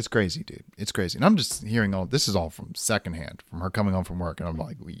 It's crazy, dude. It's crazy. And I'm just hearing this is all from secondhand, from her coming home from work, and I'm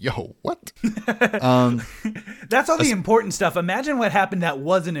like, yo, what? That's all the important stuff. Imagine what happened that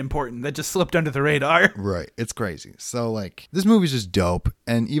wasn't important, that just slipped under the radar. Right. It's crazy. So like, this movie's just dope.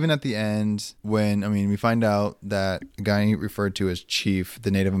 And even at the end, when, we find out that a guy referred to as Chief,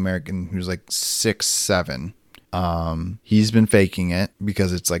 the Native American, who's like 6'7", he's been faking it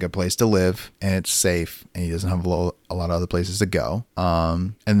because it's like a place to live and it's safe and he doesn't have a lot of other places to go.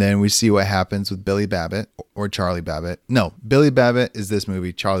 And then we see what happens with Billy Babbitt or Charlie Babbitt. No, Billy Babbitt is this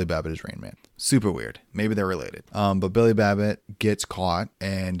movie. Charlie Babbitt is Rain Man. Super weird. Maybe they're related. But Billy Babbitt gets caught,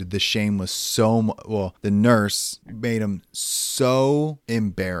 and the shame was the nurse made him so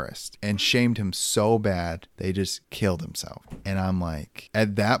embarrassed and shamed him so bad they just killed himself. And I'm like,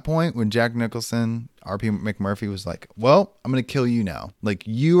 at that point, when Jack Nicholson, R.P. McMurphy, was like, well, I'm going to kill you now. Like,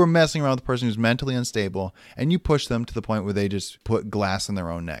 you are messing around with a person who's mentally unstable, and you push them to the point where they just put glass in their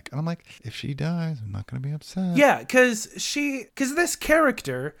own neck. And I'm like, if she dies, I'm not going to be upset. Yeah, because this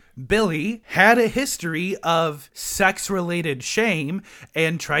character, Billy, had a history of sex-related shame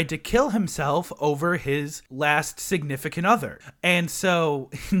and tried to kill himself over his last significant other. And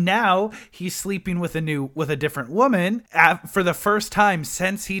so now he's sleeping with a different woman for the first time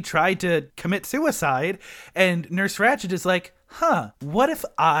since he tried to commit suicide. And Nurse Ratched is like, what if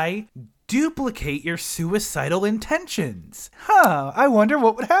I duplicate your suicidal intentions? I wonder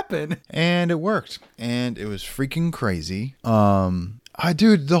what would happen. And it worked. And it was freaking crazy.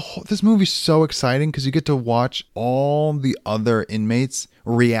 Dude, this movie's so exciting because you get to watch all the other inmates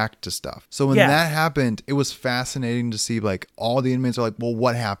react to stuff. So when that happened, it was fascinating to see like all the inmates are like, well,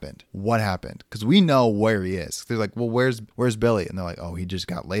 what happened? Because we know where he is. They're like, well, where's Billy? And they're like, oh, he just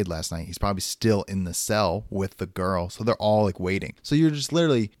got laid last night. He's probably still in the cell with the girl. So they're all like waiting. So you're just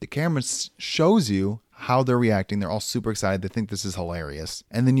literally, the camera shows you how they're reacting. They're all super excited. They think this is hilarious.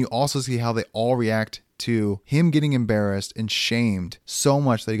 And then you also see how they all react to him getting embarrassed and shamed so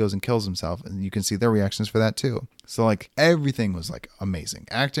much that he goes and kills himself. And you can see their reactions for that too. So like everything was like amazing.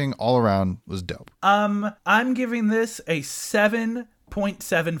 Acting all around was dope. I'm giving this a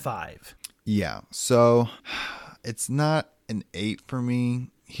 7.75. Yeah. So it's not an 8 for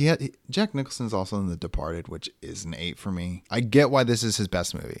me. Jack Nicholson's also in The Departed, which is an 8 for me. I get why this is his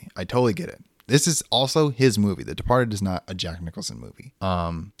best movie. I totally get it. This is also his movie. The Departed is not a Jack Nicholson movie.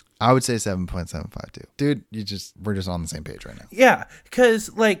 I would say 7.752. Dude, we're just on the same page right now. Yeah,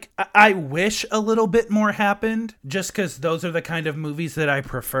 because like I wish a little bit more happened, just because those are the kind of movies that I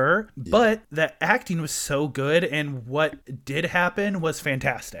prefer. Yeah. But the acting was so good, and what did happen was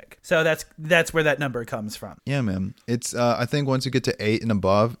fantastic. So that's where that number comes from. Yeah, man. It's I think once you get to 8 and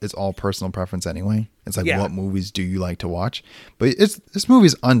above, it's all personal preference anyway. It's like, what movies do you like to watch? But this movie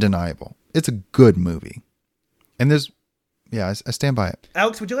is undeniable. It's a good movie, and I stand by it.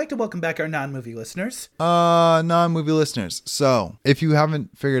 Alex, would you like to welcome back our non-movie listeners? Non-movie listeners. So, if you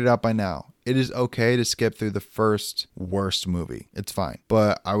haven't figured it out by now, it is okay to skip through the first worst movie. It's fine.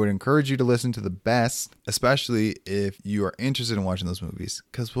 But I would encourage you to listen to the best, especially if you are interested in watching those movies,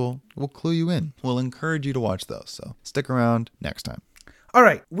 because we'll clue you in. We'll encourage you to watch those. So, stick around next time. All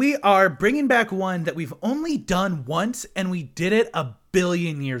right, we are bringing back one that we've only done once, and we did it a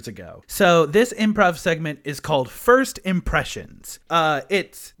billion years ago. So this improv segment is called First Impressions.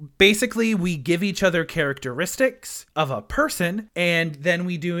 It's basically we give each other characteristics of a person, and then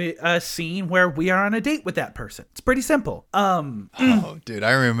we do a scene where we are on a date with that person. It's pretty simple. Oh, dude,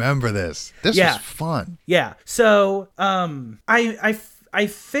 I remember this. This was fun. Yeah. So I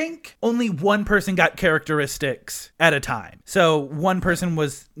think only one person got characteristics at a time. So one person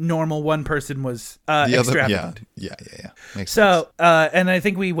was normal, one person was extravagant. Yeah. Makes sense. And I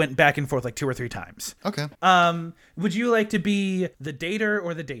think we went back and forth like 2 or 3 times. Okay. Would you like to be the dater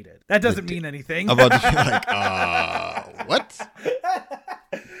or the dated? That doesn't mean anything. I'm about to be like, what?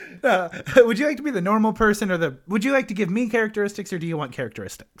 Would you like to be the normal person would you like to give me characteristics, or do you want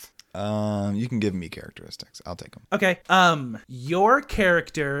characteristics? You can give me characteristics. I'll take them. Okay. Your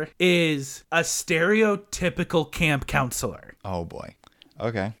character is a stereotypical camp counselor. Oh boy.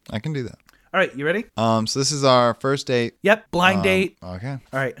 Okay. I can do that. All right, you ready? So this is our first date. Yep, blind date. Okay.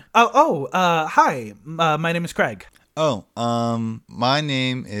 All right. Hi. My name is Craig. My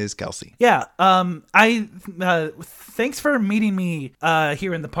name is Kelsey. Yeah. Thanks for meeting me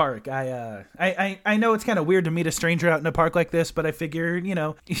here in the park. I know it's kind of weird to meet a stranger out in a park like this, but I figured,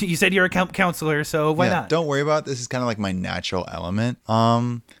 you said you're a counselor, so why not? Don't worry about it. This is kind of like my natural element.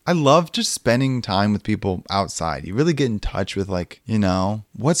 I love just spending time with people outside. You really get in touch with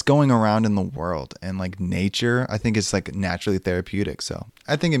what's going around in the world, and like nature. I think it's like naturally therapeutic. So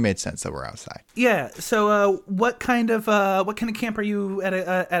I think it made sense that we're outside. Yeah. So what kind of camp are you at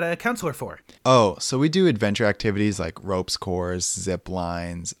a counselor for? Oh, so we do adventure activities like ropes course, zip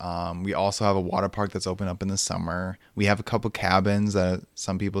lines. We also have a water park that's open up in the summer. We have a couple cabins that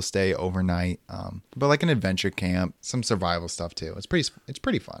some people stay overnight. But like an adventure camp, some survival stuff too. It's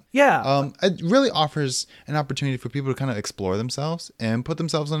pretty fun. Yeah. It really offers an opportunity for people to kind of explore themselves and put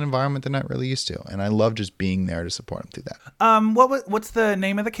themselves in an environment they're not really used to. And I love just being there to support them through that. What's the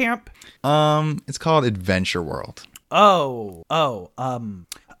name of the camp? It's called Adventure World. I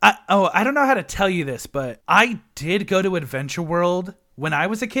don't know how to tell you this, but I did go to Adventure World when I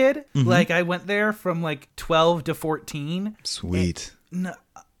was a kid. Mm-hmm. Like I went there from like 12 to 14. Sweet.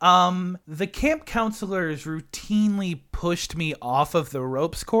 The camp counselors routinely pushed me off of the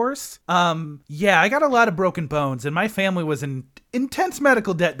ropes course. I got a lot of broken bones, and my family was in intense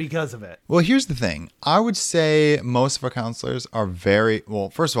medical debt because of it. Well, here's the thing. I would say most of our counselors are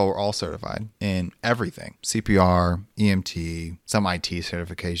first of all, we're all certified in everything. CPR, EMT, some IT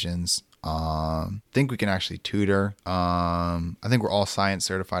certifications. Think we can actually tutor. I think we're all science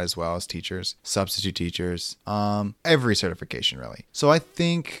certified as well as teachers, substitute teachers, every certification really. So I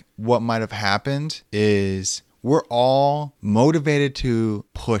think what might have happened is we're all motivated to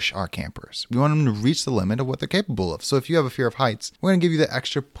push our campers. We want them to reach the limit of what they're capable of. So if you have a fear of heights, we're going to give you the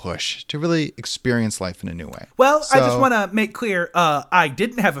extra push to really experience life in a new way. Well, I just want to make clear, I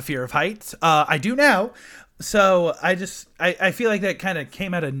didn't have a fear of heights. I do now. So I feel like that kind of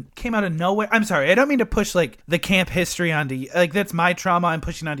came out of nowhere. I'm sorry. I don't mean to push like the camp history onto you. Like that's my trauma I'm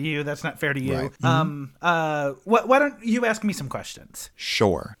pushing onto you. That's not fair to you. Right. Why don't you ask me some questions?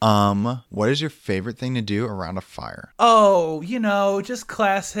 Sure. What is your favorite thing to do around a fire? Oh, just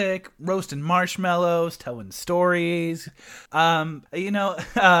classic roasting marshmallows, telling stories. When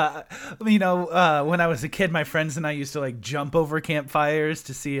I was a kid, my friends and I used to like jump over campfires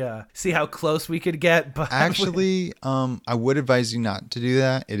to see how close we could get. But actually, I would advise you not to do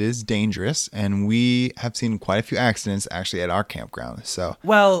that. It is dangerous, and we have seen quite a few accidents actually at our campground. So,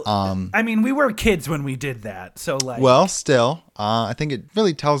 we were kids when we did that. So, like, well, still, I think it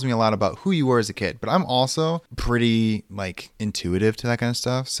really tells me a lot about who you were as a kid. But I'm also pretty like intuitive to that kind of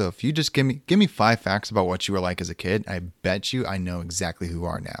stuff. So if you just give me 5 facts about what you were like as a kid, I bet you I know exactly who you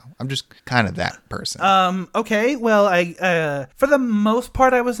are now. I'm just kind of that person. Okay. Well, I for the most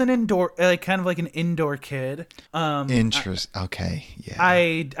part I was an indoor, kind of like an indoor kid. Okay. Yeah.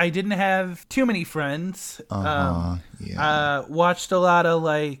 I didn't have too many friends. Yeah. Watched a lot of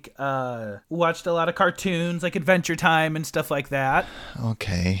cartoons like Adventure Time and stuff like that.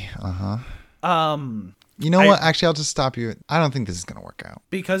 Okay. You know what? Actually, I'll just stop you. I don't think this is gonna work out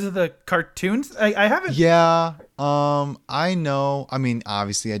because of the cartoons. I haven't. Yeah. I know. I mean,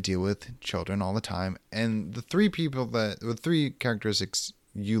 obviously, I deal with children all the time, and the 3 characteristics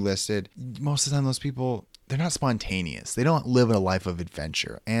you listed, most of the time, those people, they're not spontaneous. They don't live a life of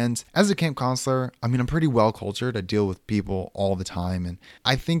adventure. And as a camp counselor, I mean, I'm pretty well cultured. I deal with people all the time. And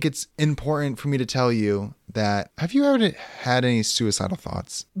I think it's important for me to tell you that, have you ever had any suicidal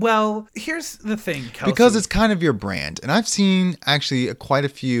thoughts? Well, here's the thing, Kelsey. Because it's kind of your brand. And I've seen actually quite a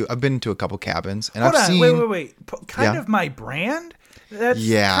few. I've been to a couple cabins. And Wait. Kind of my brand? That's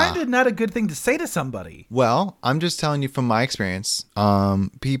kind of not a good thing to say to somebody. Well, I'm just telling you from my experience,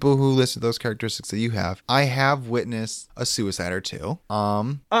 people who listen to those characteristics that you have, I have witnessed a suicide or two.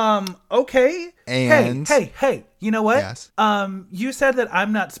 Okay. And hey, you know what? Yes. You said that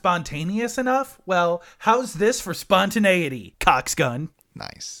I'm not spontaneous enough. Well, how's this for spontaneity, coxgun?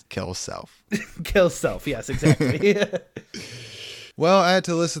 Nice. Kill self. Kill self. Yes, exactly. Well, I had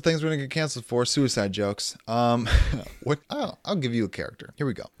to list the things we're going to get canceled for. Suicide jokes. I'll give you a character. Here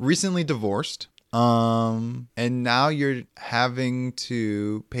we go. Recently divorced. And now you're having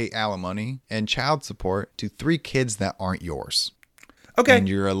to pay alimony and child support to 3 kids that aren't yours. Okay. And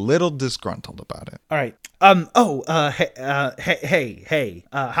you're a little disgruntled about it. All right. Hi.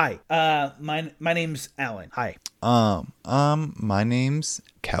 My name's Alan. Hi. My name's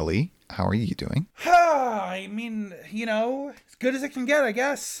Kelly. How are you doing? I mean, as good as it can get, I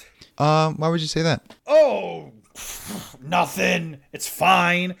guess. Why would you say that? Oh, nothing. It's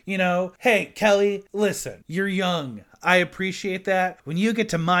fine. Hey, Kelly, listen, you're young. I appreciate that. When you get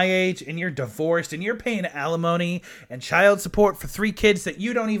to my age and you're divorced and you're paying alimony and child support for 3 kids that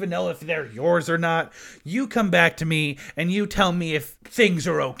you don't even know if they're yours or not, you come back to me and you tell me if things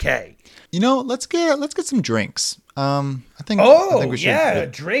are okay. Let's get some drinks. I think we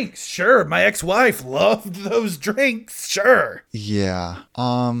should. Drinks. Sure. My ex-wife loved those drinks. Sure. Yeah.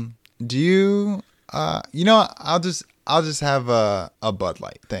 Do you, I'll just have a Bud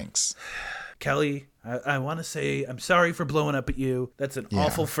Light. Thanks. Kelly, I want to say I'm sorry for blowing up at you. That's an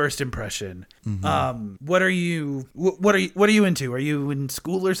awful first impression. Mm-hmm. What are you into? Are you in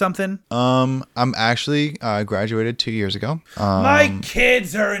school or something? I'm actually graduated 2 years ago. My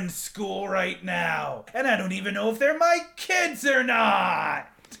kids are in school right now, and I don't even know if they're my kids or not.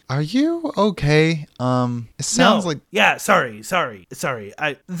 Are you okay? It sounds like... Yeah, sorry. Was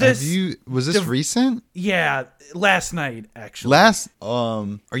this recent? Yeah, last night, actually.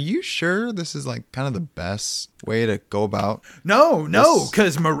 Are you sure this is like kind of the best way to go about? No,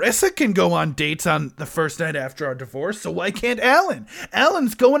 because Marissa can go on dates on the first night after our divorce, so why can't Alan?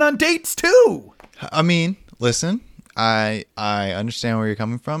 Alan's going on dates too. I mean, listen... I understand where you're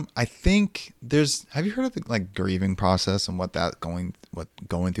coming from. I think have you heard of the grieving process and what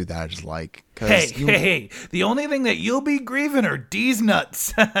going through that is like? Hey, the only thing that you'll be grieving are D's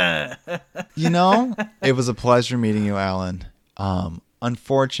nuts. It was a pleasure meeting you, Alan.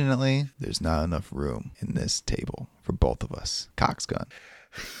 Unfortunately, there's not enough room in this table for both of us. Coxgun.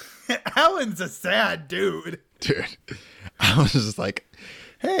 Alan's a sad dude. Dude, I was just like,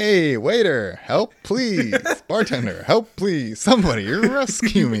 hey, waiter, help please. Bartender, help please. Somebody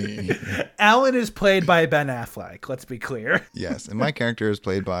rescue me. Alan is played by Ben Affleck, let's be clear. Yes, and my character is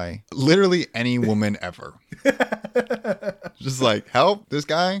played by literally any woman ever. Just like, help this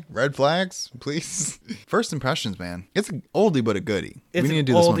guy, red flags, please. First impressions, man. It's an oldie but a goodie. We need to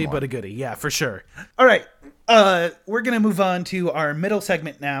do this one more. Oldie but a goodie, yeah, for sure. All right. We're going to move on to our middle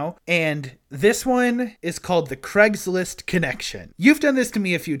segment now, and this one is called the Craigslist Connection. You've done this to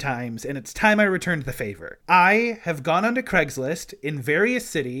me a few times, and it's time I returned the favor. I have gone onto Craigslist in various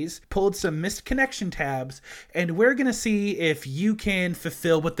cities, pulled some missed connection tabs, and we're going to see if you can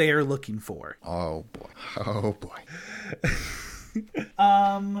fulfill what they are looking for. Oh, boy.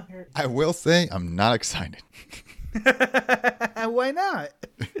 I will say I'm not excited. Why not?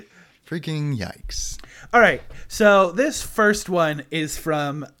 Freaking yikes. All right, so this first one is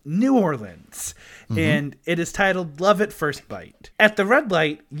from New Orleans, and it is titled Love at First Bite. At the red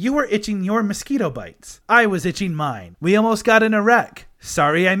light, you were itching your mosquito bites. I was itching mine. We almost got in a wreck.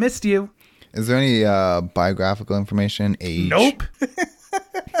 Sorry I missed you. Is there any biographical information? Age? Nope.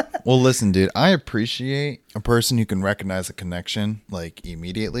 Well, listen, dude, I appreciate a person who can recognize a connection like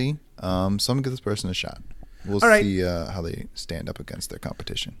immediately. So I'm gonna give this person a shot. We'll see how they stand up against their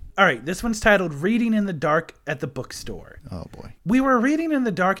competition. All right, this one's titled Reading in the Dark at the Bookstore. Oh, boy. We were reading in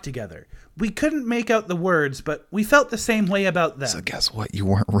the dark together. We couldn't make out the words, but we felt the same way about them. So guess what? You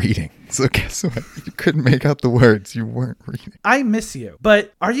weren't reading. So guess what? You couldn't make out the words. You weren't reading. I miss you.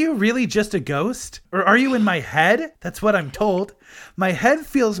 But are you really just a ghost? Or are you in my head? That's what I'm told. My head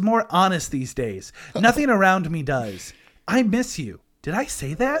feels more honest these days. Nothing around me does. I miss you. Did I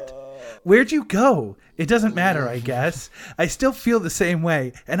say that? Where'd you go? It doesn't matter, I guess. I still feel the same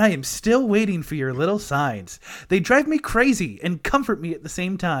way, and I am still waiting for your little signs. They drive me crazy and comfort me at the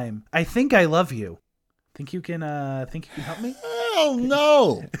same time. I think I love you. Think you can help me? Hell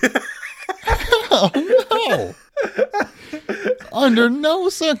no. Hell no. Under no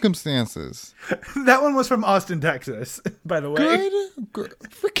circumstances. That one was from Austin, Texas, by the way. Good.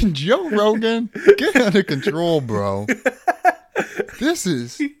 Freaking Joe Rogan. Get out of control, bro. This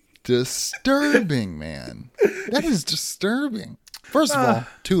is disturbing, man. That is disturbing. First of all,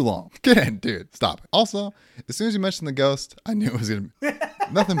 too long. Get in, dude. Stop it. Also, as soon as you mentioned the ghost, I knew it was going to be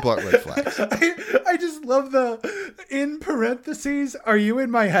nothing but red flags. I just love the, in parentheses, are you in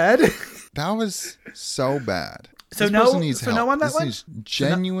my head? That was so bad. So this no, person needs help. No on that this one? needs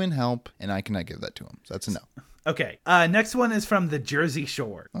genuine help, and I cannot give that to him. So that's a no. Okay. Next one is from the Jersey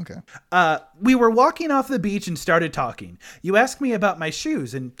Shore. Okay. We were walking off the beach and started talking. You asked me about my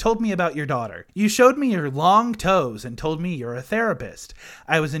shoes and told me about your daughter. You showed me your long toes and told me you're a therapist.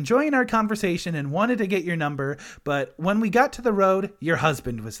 I was enjoying our conversation and wanted to get your number, but when we got to the road, your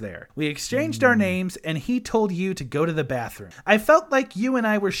husband was there. We exchanged our names and he told you to go to the bathroom. I felt like you and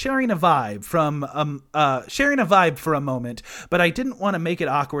I were sharing a vibe for a moment, but I didn't want to make it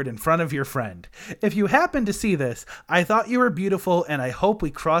awkward in front of your friend. If you happen to see this, I thought you were beautiful and I hope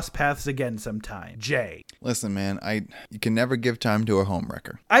we cross paths again sometime. Jay. Listen, man, you can never give time to a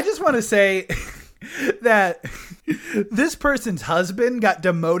homewrecker. I just want to say that this person's husband got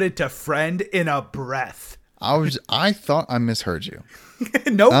demoted to friend in a breath. I thought I misheard you.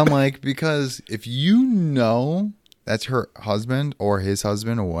 Nope. I'm like, because if you know that's her husband or his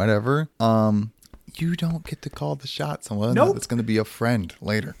husband or whatever, you don't get to call the shots on whether or not it's going to be a friend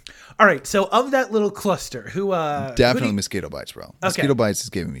later. All right. So of that little cluster, definitely mosquito bites, bro. Okay. Mosquito bites is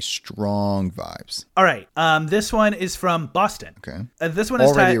giving me strong vibes. All right. This one is from Boston. Okay. This one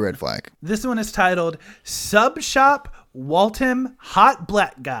is already a red flag. This one is titled Sub Shop Waltham Hot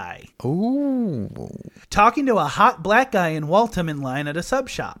Black Guy. Ooh. Talking to a hot black guy in Waltham in line at a sub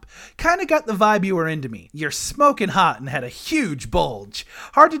shop. Kinda got the vibe you were into me. You're smoking hot and had a huge bulge.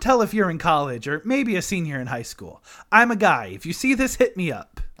 Hard to tell if you're in college or maybe a senior in high school. I'm a guy. If you see this, hit me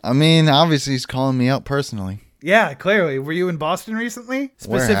up. I mean, obviously he's calling me out personally. Yeah, clearly. Were you in Boston recently?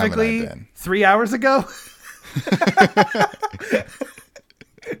 Specifically, where haven't I been? 3 hours ago?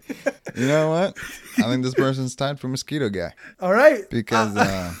 You know what? I think this person's tied for mosquito guy. All right. Because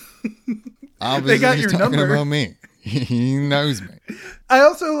obviously he's talking about me. He knows me. I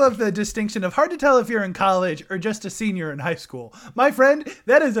also love the distinction of hard to tell if you're in college or just a senior in high school. My friend,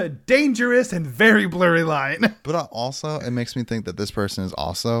 that is a dangerous and very blurry line. But also, it makes me think that this person is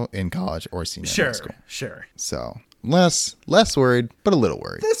also in college or senior in high school. Sure. So less worried, but a little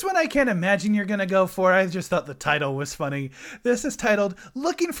worried. This one I can't imagine you're going to go for. I just thought the title was funny. This is titled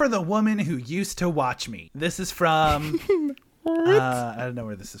Looking for the Woman Who Used to Watch Me. This is from... I don't know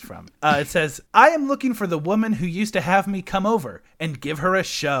where this is from. It says, I am looking for the woman who used to have me come over and give her a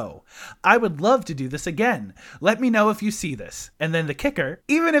show. I would love to do this again. Let me know if you see this. And then the kicker,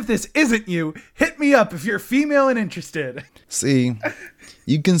 even if this isn't you, hit me up if you're female and interested. See,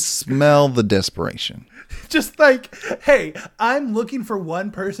 you can smell the desperation. Just like, hey, I'm looking for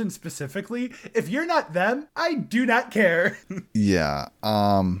one person specifically. If you're not them, I do not care. Yeah.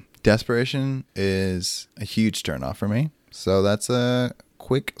 Desperation is a huge turnoff for me. So that's a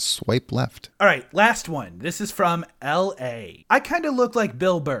quick swipe left. All right, last one. This is from L.A. I kind of look like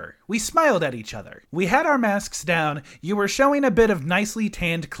Bill Burr. We smiled at each other. We had our masks down. You were showing a bit of nicely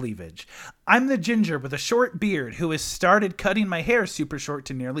tanned cleavage. I'm the ginger with a short beard who has started cutting my hair super short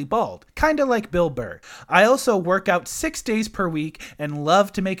to nearly bald. Kind of like Bill Burr. I also work out 6 days per week and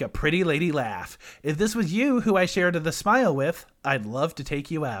love to make a pretty lady laugh. If this was you who I shared the smile with, I'd love to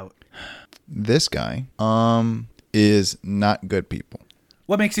take you out. This guy, is not good people.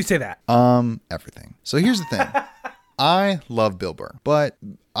 What makes you say that? Everything. So here's the thing. I love Bill Burr, but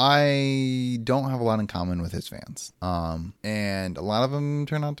I don't have a lot in common with his fans. And a lot of them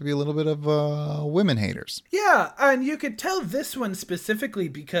turn out to be a little bit of women haters. Yeah, and you could tell this one specifically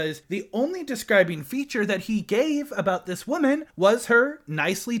because the only describing feature that he gave about this woman was her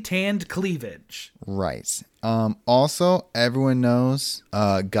nicely tanned cleavage. Right. Also, everyone knows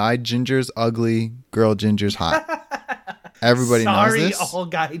guy Ginger's ugly, girl Ginger's hot. Everybody knows this. Sorry, all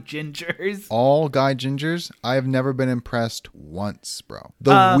guy gingers. All guy gingers. I have never been impressed once, bro.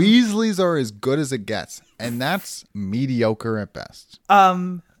 The Weasleys are as good as it gets, and that's mediocre at best.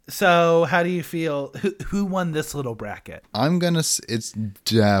 So how do you feel? Who won this little bracket? It's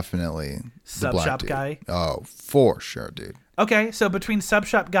definitely Sub Shop Guy. Oh, for sure, dude. Okay, so between Sub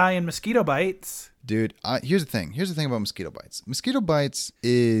Shop Guy and Mosquito Bites. Dude, here's the thing. Here's the thing about Mosquito Bites. Mosquito Bites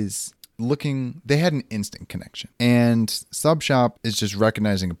is they had an instant connection, and Sub Shop is just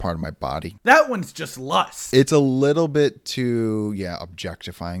recognizing a part of my body. That one's just lust. It's a little bit too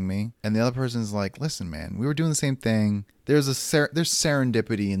objectifying me, and the other person's like, listen man, we were doing the same thing. There's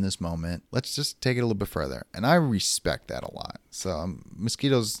serendipity in this moment. Let's just take it a little bit further, and I respect that a lot. So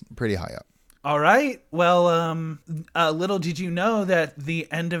Mosquito's pretty high up. All right. Well, little did you know that the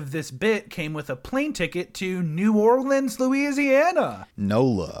end of this bit came with a plane ticket to New Orleans, Louisiana.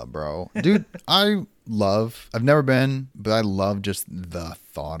 NOLA, bro. Dude, I've never been, but I love just the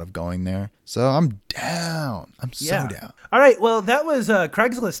thought of going there. So I'm down. I'm so down. All right. Well, that was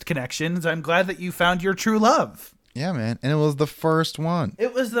Craigslist Connections. I'm glad that you found your true love. Yeah, man. And it was the first one.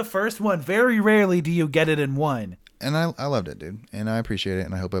 It was the first one. Very rarely do you get it in one. And I loved it, dude. And I appreciate it.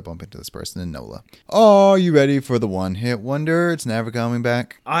 And I hope I bump into this person in NOLA. Oh, you ready for the one-hit wonder? It's never coming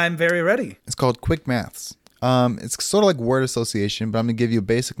back. I'm very ready. It's called Quick Maths. It's sort of like word association, but I'm going to give you a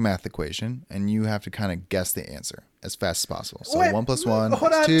basic math equation. And you have to kind of guess the answer as fast as possible. So 1 + 1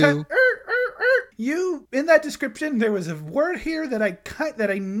 is 2. You, in that description, there was a word here that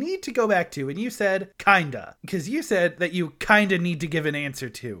I need to go back to, and you said kinda, because you said that you kinda need to give an answer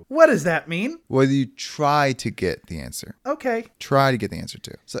to. What does that mean? Well, you try to get the answer. Okay. Try to get the answer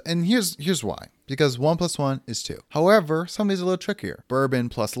to. So, and here's why. Because 1 + 1 is 2. However, some of these are a little trickier. Bourbon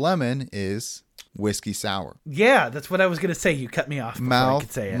plus lemon is whiskey sour. Yeah, that's what I was going to say. You cut me off before I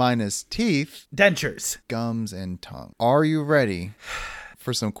could say it. Mouth minus teeth. Dentures. Gums and tongue. Are you ready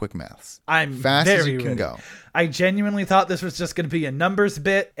for some quick maths? I'm fast very as you can ready. go. I genuinely thought this was just going to be a numbers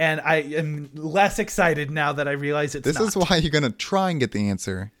bit, and I am less excited now that I realize it's not. This is why you're going to try and get the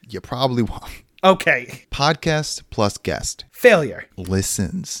answer. You probably won't. Okay. Podcast plus guest. Failure.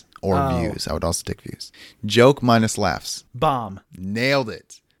 Listens or views. I would also take views. Joke minus laughs. Bomb. Nailed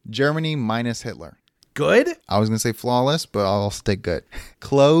it. Germany minus Hitler. Good? I was going to say flawless, but I'll stick good.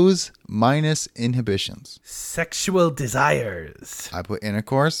 Clothes minus inhibitions. Sexual desires. I put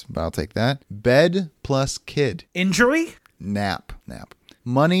intercourse, but I'll take that. Bed plus kid. Injury? Nap.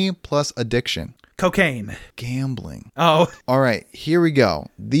 Money plus addiction. Cocaine. Gambling. Oh. All right, here we go.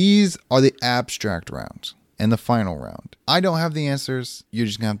 These are the abstract rounds and the final round. I don't have the answers. You're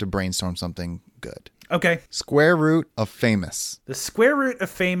just going to have to brainstorm something good. Okay. Square root of famous. The square root of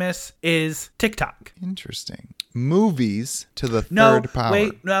famous is TikTok. Interesting. Movies to the third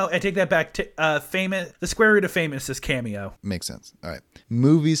power. No, I take that back. Famous. The square root of famous is Cameo. Makes sense. All right.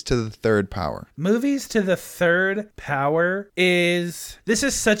 Movies to the third power. Movies to the third power is... This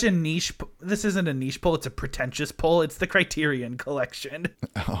is such a niche... This isn't a niche poll. It's a pretentious poll. It's the Criterion Collection.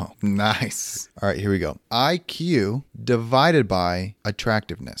 Oh, nice. All right, here we go. IQ divided by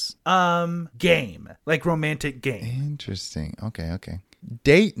attractiveness. Game. Like romantic game. Interesting. Okay.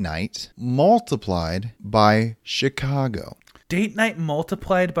 Date night multiplied by Chicago. Date night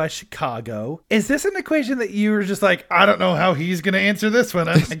multiplied by Chicago. Is this an equation that you were just like, I don't know how he's going to answer this one.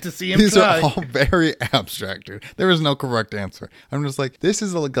 I'd like to see him These try. are all very abstract, dude. There is no correct answer. I'm just like, this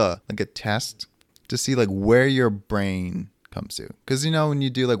is like a test to see like where your brain comes to. Because you know when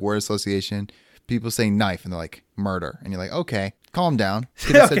you do like word association, people say knife and they're like murder, and you're like, okay, calm down.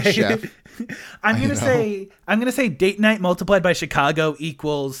 Could have said chef. I'm gonna say date night multiplied by Chicago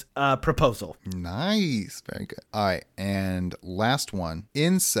equals proposal. Nice, very good. All right, and last one: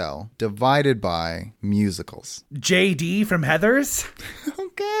 incel divided by musicals. JD from Heathers.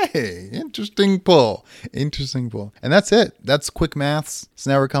 Okay, interesting pull. And that's it. That's quick maths. It's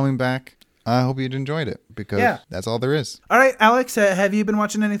never coming back. I hope you enjoyed it because that's all there is. All right, Alex, have you been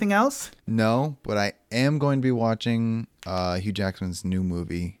watching anything else? No, but I am going to be watching Hugh Jackman's new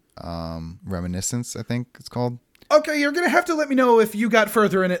movie, Reminiscence, I think it's called. Okay, you're going to have to let me know if you got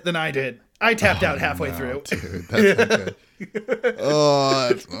further in it than I did. I tapped out halfway through. Dude, that's not good. Oh,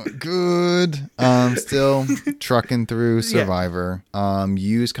 that's not good. Still trucking through Survivor.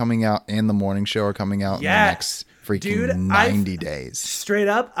 You's coming out and The Morning Show are coming out in the next freaking 90 days. Straight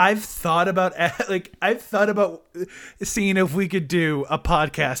up, I've thought about seeing if we could do a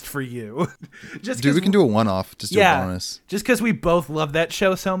podcast for you. Dude, we can do a one-off, just do a bonus. Just because we both love that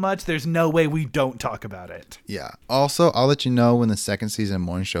show so much, there's no way we don't talk about it. Yeah. Also, I'll let you know when the second season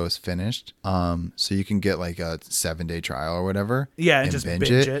one show is finished. So you can get like a 7-day trial or whatever. Yeah, and just binge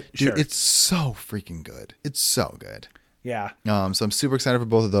it. Dude, sure. it's so freaking good. It's so good. Yeah. So I'm super excited for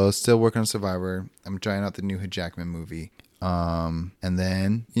both of those. Still working on Survivor. I'm trying out the new Hugh Jackman movie. And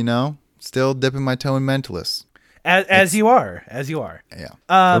then, still dipping my toe in Mentalist. As you are. Yeah.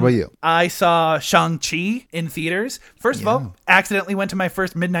 What about you? I saw Shang-Chi in theaters. First of all, accidentally went to my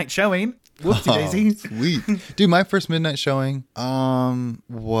first midnight showing. Whoopsie daisy. Sweet. Dude, my first midnight showing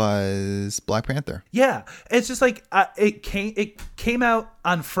was Black Panther. Yeah. It's just like it came out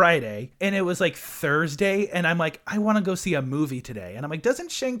on Friday and it was like Thursday and I'm like, I want to go see a movie today. And I'm like,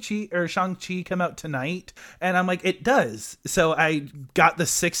 doesn't Shang-Chi come out tonight? And I'm like, it does. So I got the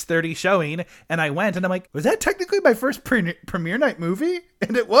 6:30 showing and I went and I'm like, was that technically my first premiere night movie?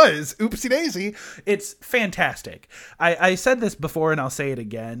 And it was. Oopsie daisy. It's fantastic. I said this before and I'll say it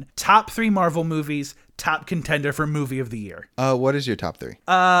again. Top 3 Marvel movies, top contender for movie of the year. What is your top 3?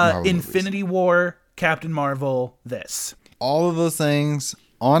 Infinity War, Captain Marvel, this. All of those things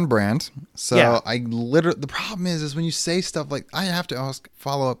on brand. So the problem is when you say stuff like, I have to ask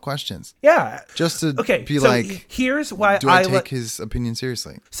follow-up questions. Yeah. Just to be so like, here's why do I take his opinion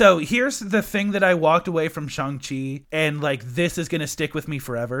seriously? So here's the thing that I walked away from Shang-Chi and like, this is going to stick with me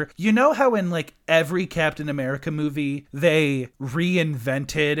forever. You know how in like every Captain America movie, they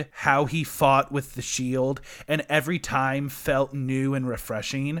reinvented how he fought with the shield and every time felt new and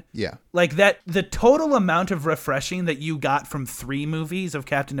refreshing? Yeah. Like that, the total amount of refreshing that you got from 3 movies of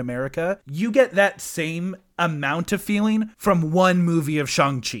Captain America, you get that same amount of feeling from 1 movie of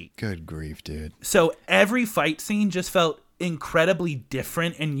Shang-Chi. Good grief, dude. So every fight scene just felt incredibly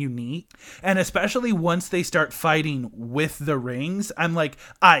different and unique. And especially once they start fighting with the rings, I'm like,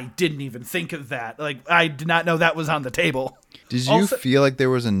 I didn't even think of that. Like, I did not know that was on the table. Did you feel like there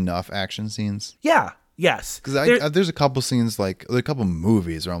was enough action scenes? Yeah. Yes. Because there's a couple scenes, like a couple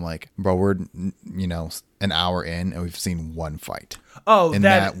movies where I'm like, bro, we're, an hour in and we've seen 1 fight. Oh, and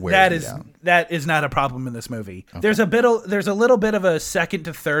that is not a problem in this movie. Okay. There's a little bit of a second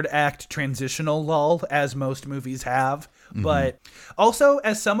to third act transitional lull, as most movies have. Mm-hmm. But also,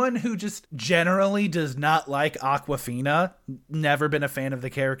 as someone who just generally does not like Awkwafina, never been a fan of the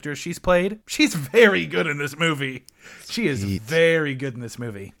character she's played, she's very good in this movie. She is very good in this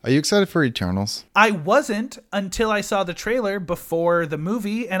movie. Are you excited for Eternals? I wasn't until I saw the trailer before the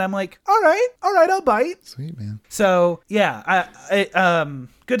movie, and I'm like, all right, I'll bite. Sweet, man. So, yeah,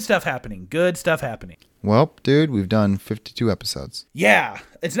 good stuff happening. Well, dude, we've done 52 episodes. Yeah.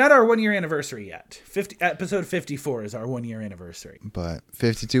 It's not our 1-year anniversary yet. Episode 54 is our 1-year anniversary. But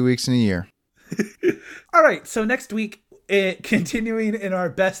 52 weeks in a year. All right. So next week, continuing in our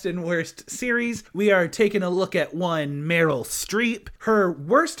best and worst series, we are taking a look at one Meryl Streep. Her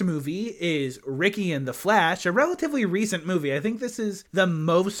worst movie is Ricky and the Flash, a relatively recent movie. I think this is the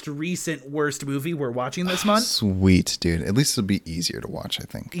most recent worst movie we're watching this month. Sweet, dude. At least it'll be easier to watch, I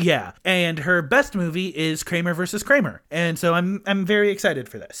think. Yeah. And her best movie is Kramer versus Kramer. And so I'm very excited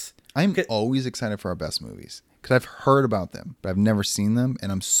for this. I'm always excited for our best movies. Because I've heard about them, but I've never seen them,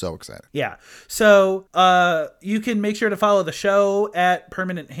 and I'm so excited. Yeah. So you can make sure to follow the show at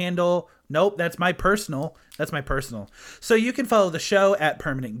Permanent Handle. Nope, that's my personal. So you can follow the show at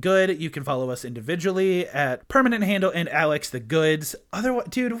Permanent Good. You can follow us individually at Permanent Handle and Alex the Goods. Otherwise,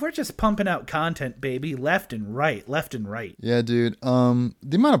 dude, we're just pumping out content, baby, left and right. Yeah, dude. The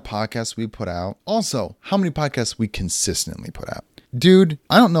amount of podcasts we put out. Also, how many podcasts we consistently put out. Dude,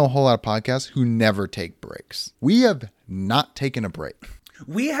 I don't know a whole lot of podcasts who never take breaks. We have not taken a break.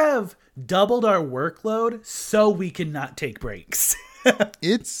 We have doubled our workload so we can not take breaks.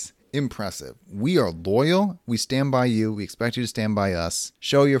 It's impressive. We are loyal. We stand by you. We expect you to stand by us.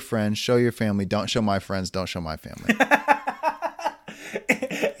 Show your friends. Show your family. Don't show my friends. Don't show my family.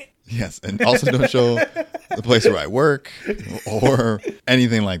 Yes, and also don't show the place where I work or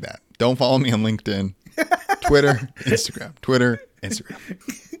anything like that. Don't follow me on LinkedIn. Twitter, Instagram.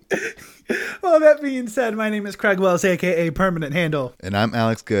 Well, that being said, my name is Craig Wells, a.k.a. Permanent Handle. And I'm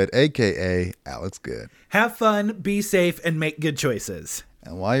Alex Good, a.k.a. Alex Good. Have fun, be safe, and make good choices.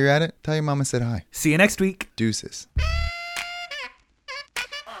 And while you're at it, tell your mom I said hi. See you next week. Deuces.